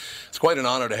amazing. It's quite an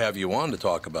honor to have you on to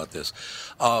talk about this.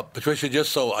 Patricia,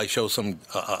 just so I show some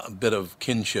a bit of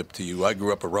kinship to you, I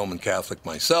grew up a Roman Catholic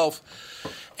myself.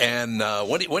 And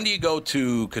when do you go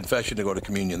to confession to go to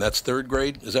communion? That's third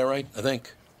grade, is that right? I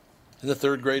think. In the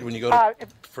third grade when you go to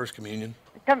first communion?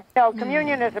 No,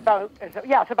 communion is about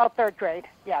third grade,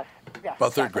 yes.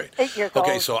 About third grade. 8 years old.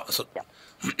 Okay, so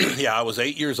yeah, I was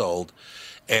 8 years old.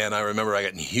 And I remember I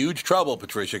got in huge trouble,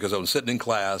 Patricia, because I was sitting in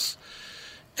class,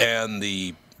 and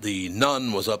the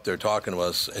nun was up there talking to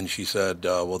us, and she said,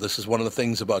 well, this is one of the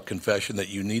things about confession that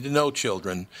you need to know,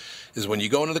 children, is when you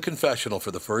go into the confessional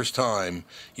for the first time,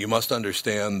 you must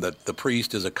understand that the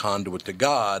priest is a conduit to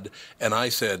God. And I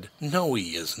said, no,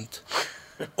 he isn't.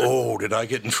 Oh, did I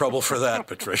get in trouble for that,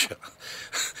 Patricia?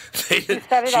 You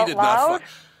said it out loud?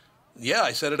 Yeah,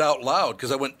 I said it out loud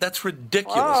because I went, that's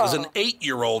ridiculous. Whoa. As an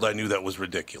 8-year-old, I knew that was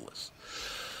ridiculous.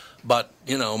 But,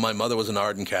 my mother was an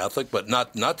ardent Catholic, but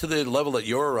not to the level that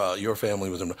your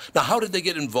family was. Now, how did they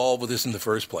get involved with this in the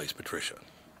first place, Patricia?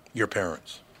 Your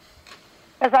parents?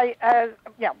 So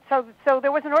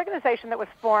there was an organization that was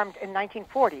formed in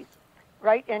 1940,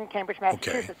 right in Cambridge,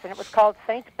 Massachusetts, and it was called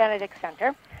St. Benedict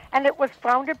Center, and it was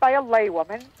founded by a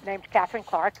laywoman named Catherine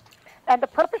Clark. And the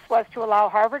purpose was to allow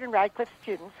Harvard and Radcliffe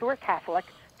students who were Catholic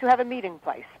to have a meeting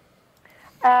place.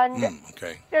 And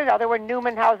there were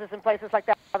Newman houses and places like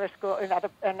that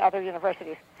in other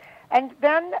universities. And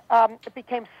then it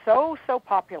became so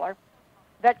popular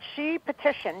that she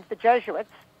petitioned the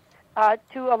Jesuits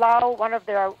to allow one of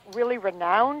their really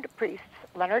renowned priests,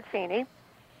 Leonard Feeney,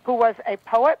 who was a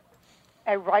poet,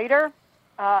 a writer,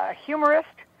 a humorist,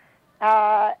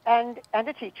 and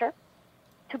a teacher,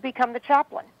 to become the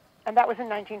chaplain. And that was in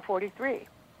 1943.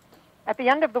 At the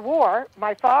end of the war,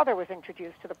 my father was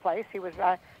introduced to the place. He was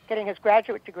getting his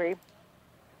graduate degree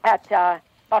at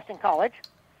Boston College.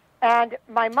 And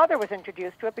my mother was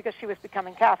introduced to it because she was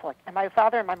becoming Catholic. And my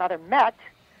father and my mother met,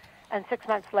 and 6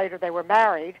 months later they were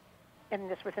married, and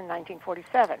this was in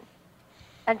 1947.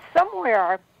 And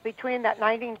somewhere between that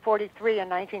 1943 and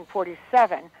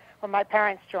 1947, when my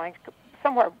parents joined,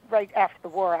 somewhere right after the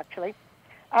war actually,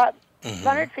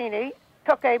 Leonard Feeney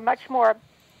took a much more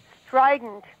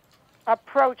strident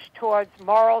approach towards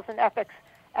morals and ethics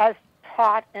as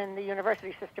taught in the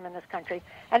university system in this country.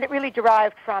 And it really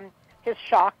derived from his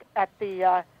shock at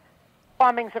the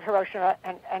bombings of Hiroshima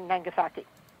and Nagasaki.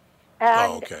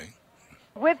 And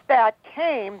with that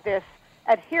came this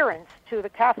adherence to the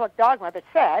Catholic dogma that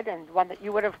said, and one that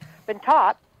you would have been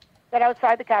taught, that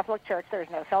outside the Catholic Church there is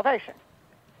no salvation.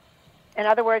 In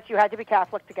other words, you had to be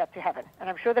Catholic to get to heaven. And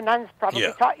I'm sure the nuns probably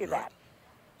taught you that.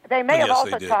 They may have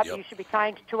also taught you should be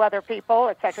kind to other people,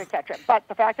 et cetera, et cetera. But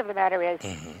the fact of the matter is,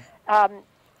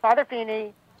 Father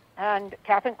Feeney and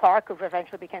Catherine Clark, who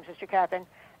eventually became Sister Catherine,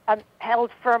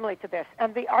 held firmly to this.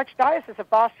 And the Archdiocese of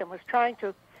Boston was trying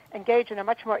to engage in a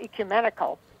much more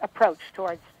ecumenical approach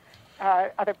towards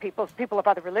other people of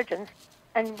other religions,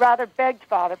 and rather begged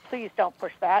Father, please don't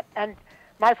push that. And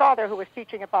my father, who was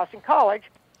teaching at Boston College,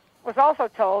 was also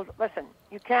told, listen,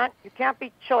 you can't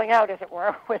be chilling out, as it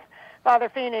were, with Father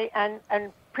Feeney and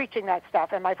preaching that stuff.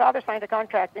 And my father signed a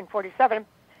contract in 1947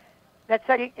 that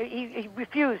said he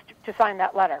refused to sign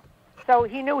that letter. So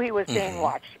he knew he was being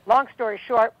watched. Long story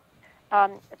short,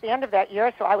 at the end of that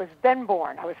year, so I was then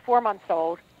born. I was 4 months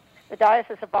old. The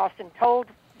Diocese of Boston told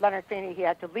Leonard Feeney he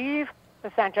had to leave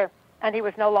the center, and he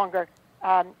was no longer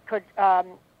could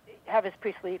have his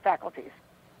priestly faculties.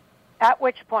 At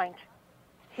which point,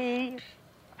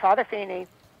 Father Feeney,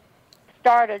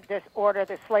 started this order,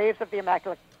 the Slaves of the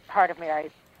Immaculate Heart of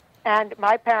Mary, and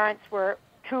my parents were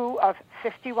 2 of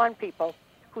 51 people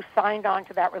who signed on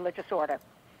to that religious order.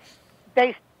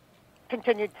 They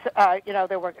continued,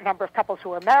 there were a number of couples who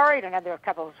were married and other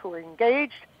couples who were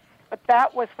engaged, but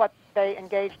that was what they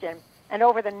engaged in. And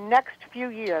over the next few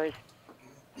years,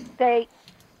 they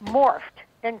morphed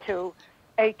into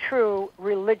a true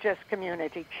religious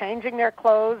community, changing their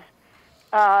clothes,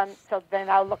 so they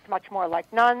now looked much more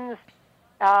like nuns,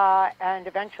 and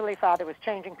eventually Father was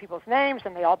changing people's names,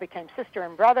 and they all became sister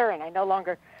and brother, and I no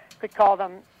longer could call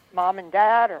them Mom and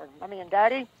Dad or Mommy and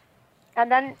Daddy. And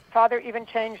then Father even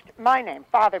changed my name,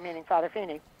 Father meaning Father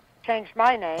Feeney, changed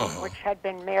my name, which had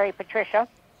been Mary Patricia,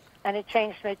 and he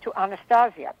changed me to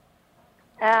Anastasia.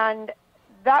 And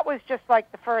that was just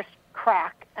like the first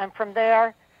crack. And from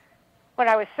there, when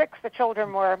I was 6, the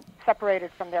children were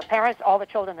separated from their parents, all the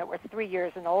children that were 3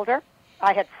 years and older.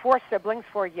 I had 4 siblings,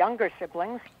 4 younger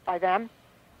siblings by them.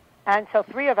 And so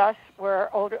 3 of us were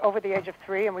over the age of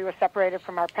 3, and we were separated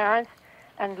from our parents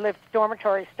and lived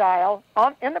dormitory style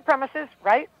in the premises,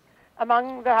 right,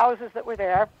 among the houses that were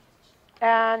there.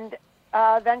 And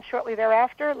then shortly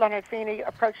thereafter, Leonard Feeney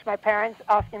approached my parents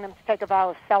asking them to take a vow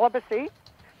of celibacy,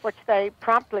 which they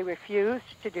promptly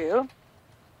refused to do.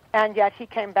 And yet he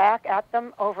came back at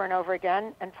them over and over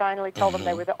again and finally told them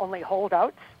they were the only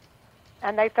holdouts.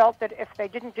 And they felt that if they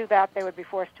didn't do that, they would be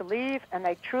forced to leave. And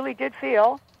they truly did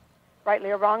feel,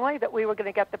 rightly or wrongly, that we were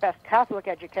going to get the best Catholic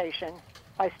education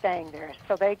by staying there.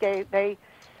 So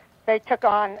they took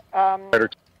on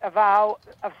a vow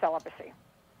of celibacy.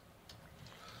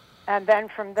 And then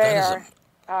from there,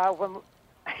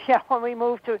 when we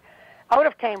moved out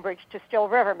of Cambridge to Still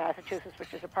River, Massachusetts,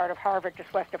 which is a part of Harvard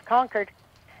just west of Concord,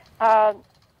 the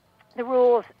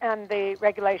rules and the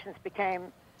regulations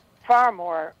became far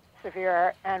more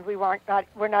severe, and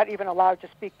we're not even allowed to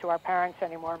speak to our parents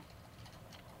anymore.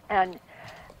 And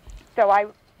so I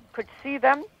could see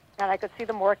them, and I could see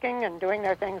them working and doing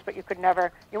their things, but you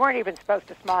weren't even supposed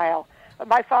to smile. But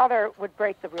my father would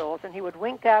break the rules, and he would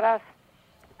wink at us,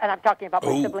 and I'm talking about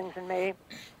my siblings and me.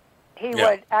 He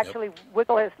would actually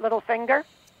wiggle his little finger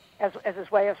as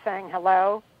his way of saying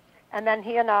hello. And then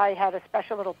he and I had a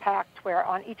special little pact where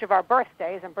on each of our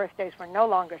birthdays, and birthdays were no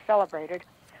longer celebrated,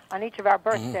 on each of our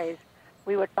birthdays,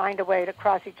 we would find a way to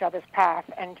cross each other's path.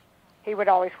 And he would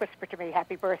always whisper to me,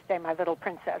 "Happy birthday, my little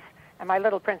princess." And my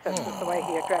little princess was the way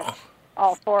he addressed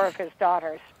all 4 of his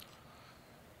daughters.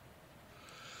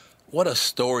 What a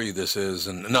story this is.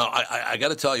 And no, I got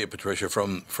to tell you, Patricia,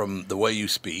 from the way you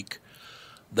speak,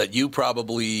 that you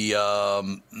probably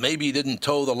maybe didn't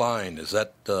toe the line. Is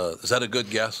that a good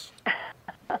guess?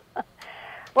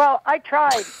 Well, I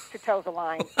tried to toe the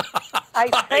line. I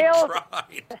failed.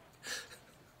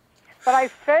 But I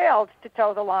failed to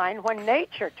toe the line when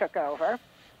nature took over.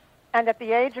 And at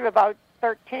the age of about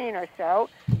 13 or so,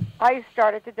 I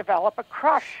started to develop a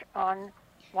crush on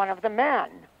one of the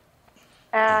men.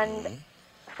 And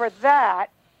for that,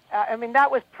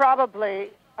 that was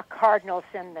probably a cardinal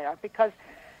sin there, because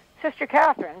Sister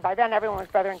Catherine, by then everyone was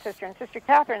brother and sister, and Sister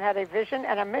Catherine had a vision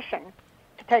and a mission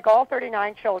to take all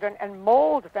 39 children and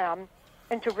mold them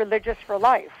into religious for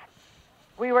life.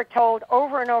 We were told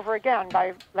over and over again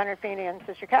by Leonard Feeney and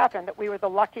Sister Catherine that we were the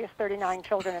luckiest 39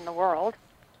 children in the world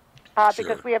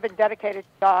because we have been dedicated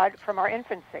to God from our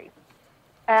infancy.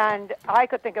 And I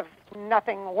could think of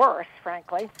nothing worse,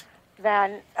 frankly,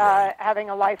 than having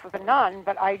a life of a nun,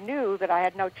 but I knew that I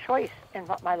had no choice in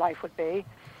what my life would be.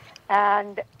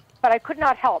 But I could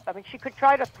not help. She could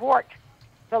try to thwart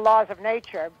the laws of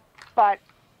nature, but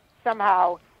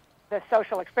somehow the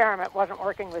social experiment wasn't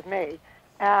working with me.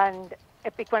 And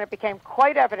when it became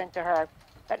quite evident to her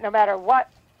that no matter what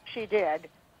she did,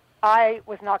 I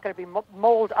was not going to be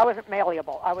molded. I wasn't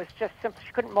malleable. I was just simply,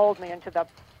 she couldn't mold me into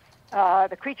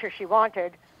the creature she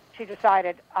wanted. She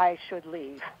decided I should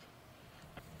leave.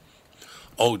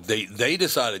 Oh, they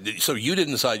decided. So you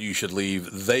didn't decide you should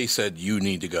leave. They said you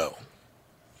need to go.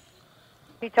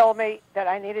 He told me that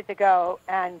I needed to go,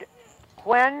 and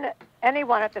when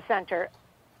anyone at the center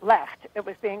left, it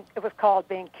was called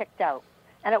being kicked out,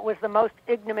 and it was the most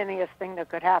ignominious thing that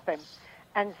could happen.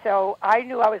 And so I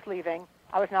knew I was leaving.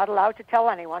 I was not allowed to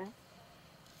tell anyone.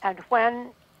 And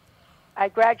when I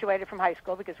graduated from high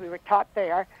school, because we were taught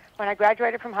there, when I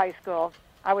graduated from high school,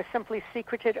 I was simply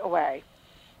secreted away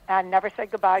and never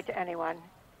said goodbye to anyone.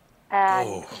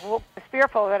 and Oh. was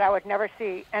fearful that I would never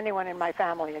see anyone in my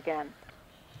family again.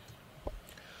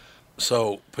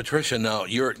 So, Patricia, now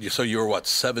you were what,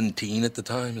 17 at the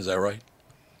time? Is that right?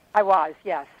 I was,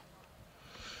 yes.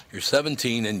 You're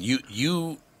 17, and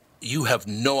you have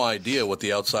no idea what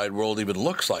the outside world even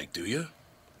looks like, do you?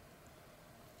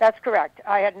 That's correct.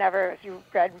 I had never, as you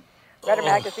read a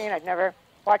magazine, I'd never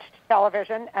watched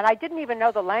television, and I didn't even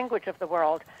know the language of the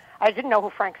world. I didn't know who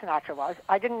Frank Sinatra was.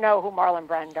 I didn't know who Marlon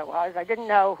Brando was. I didn't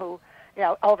know who,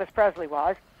 Elvis Presley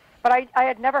was. But I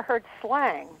had never heard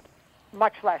slang,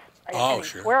 much less any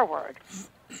swear word.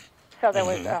 So there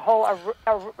was a whole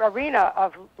arena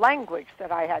of language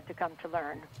that I had to come to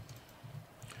learn.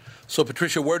 So,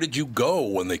 Patricia, where did you go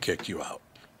when they kicked you out?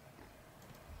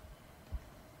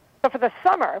 So for the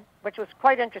summer, which was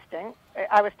quite interesting,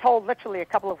 I was told literally a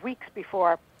couple of weeks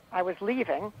before I was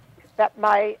leaving that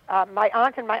my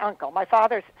aunt and my uncle, my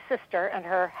father's sister and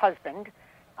her husband,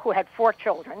 who had 4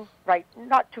 children, right,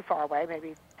 not too far away,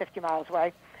 maybe 50 miles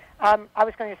away, I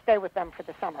was going to stay with them for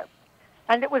the summer.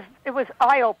 And it was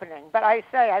eye-opening, but I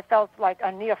felt like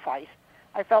a neophyte.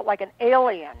 I felt like an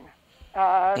alien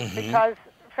because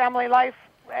family life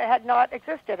had not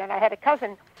existed. And I had a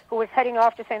cousin who was heading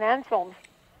off to St. Anselm's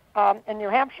in New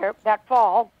Hampshire that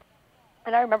fall.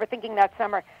 And I remember thinking that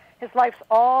summer, his life's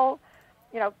all,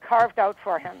 carved out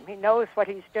for him. He knows what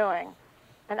he's doing.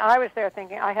 And I was there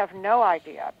thinking, I have no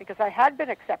idea, because I had been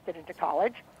accepted into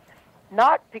college,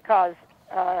 not because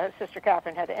Sister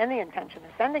Catherine had any intention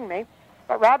of sending me,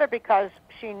 but rather because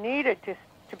she needed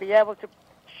to be able to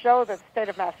show the state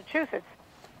of Massachusetts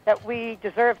that we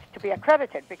deserved to be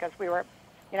accredited, because we were,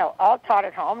 all taught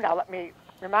at home. Now, let me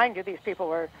remind you, there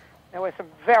were some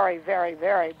very, very,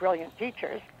 very brilliant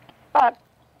teachers, but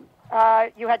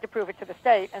you had to prove it to the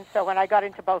state. And so when I got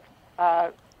into both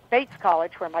Bates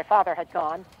College, where my father had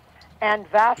gone, and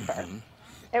Vassar,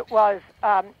 it was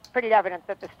pretty evident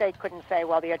that the state couldn't say,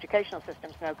 well, the educational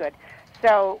system's no good.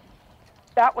 So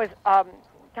that was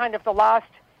kind of the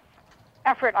last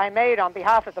effort I made on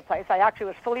behalf of the place. I actually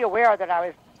was fully aware that I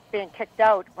was being kicked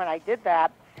out when I did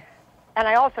that. And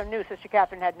I also knew Sister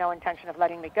Catherine had no intention of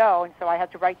letting me go, and so I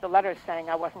had to write the letters saying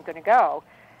I wasn't going to go.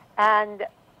 And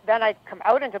then I come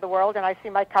out into the world, and I see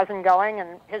my cousin going,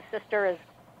 and his sister is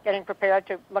getting prepared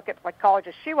to look at what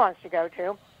colleges she wants to go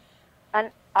to.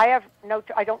 And I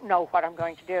don't know what I'm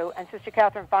going to do. And Sister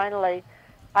Catherine finally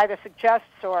either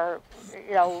suggests or,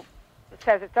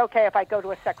 says it's okay if I go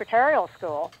to a secretarial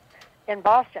school in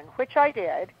Boston, which I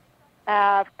did.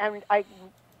 And I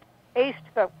aced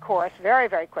the course very,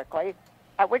 very quickly,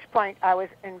 at which point I was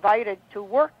invited to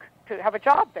work, to have a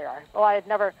job there. Well, I had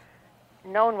never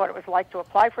known what it was like to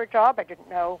apply for a job. I didn't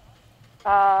know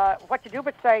what to do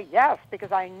but say yes,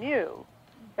 because I knew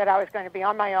that I was going to be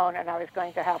on my own and I was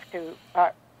going to have to,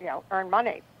 earn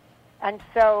money. And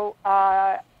so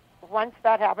once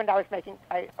that happened, I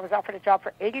was offered a job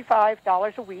for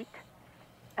 $85 a week,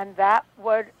 and that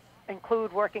would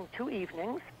include working 2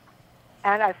 evenings.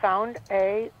 And I found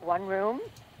a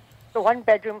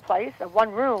one-bedroom place, a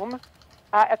one-room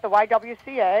at the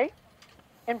YWCA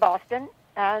in Boston,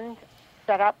 and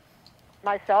set up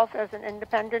myself as an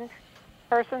independent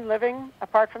person living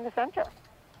apart from the center.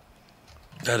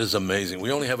 That is amazing.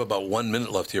 We only have about 1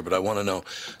 minute left here, but I want to know.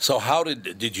 So how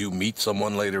did you meet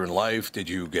someone later in life? Did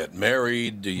you get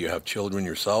married? Do you have children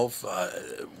yourself?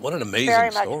 What an amazing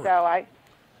story. Very much so.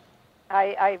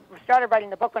 I started writing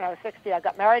the book when I was 60. I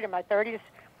got married in my 30s.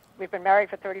 We've been married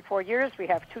for 34 years. We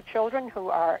have 2 children who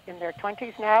are in their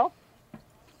 20s now.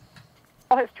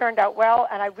 All has turned out well,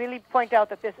 and I really point out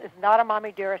that this is not a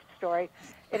mommy dearest story.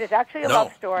 It is actually a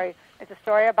love story. It's a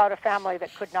story about a family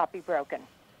that could not be broken.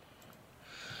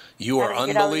 You are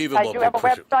unbelievable, I do have a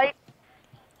website.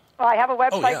 Well, I have a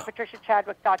website,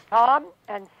 patriciachadwick.com,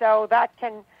 and so that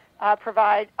can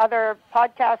provide other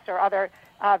podcasts or other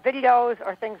videos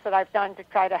or things that I've done to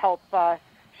try to help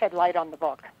shed light on the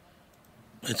book.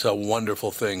 It's a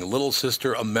wonderful thing. Little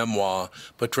Sister, a memoir,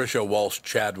 Patricia Walsh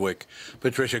Chadwick.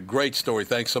 Patricia, great story.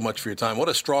 Thanks so much for your time. What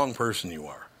a strong person you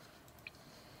are.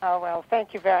 Oh, well,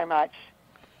 thank you very much.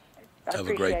 I Have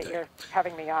a great appreciate day. your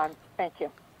having me on. Thank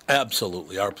you.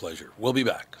 Absolutely. Our pleasure. We'll be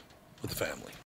back with the family.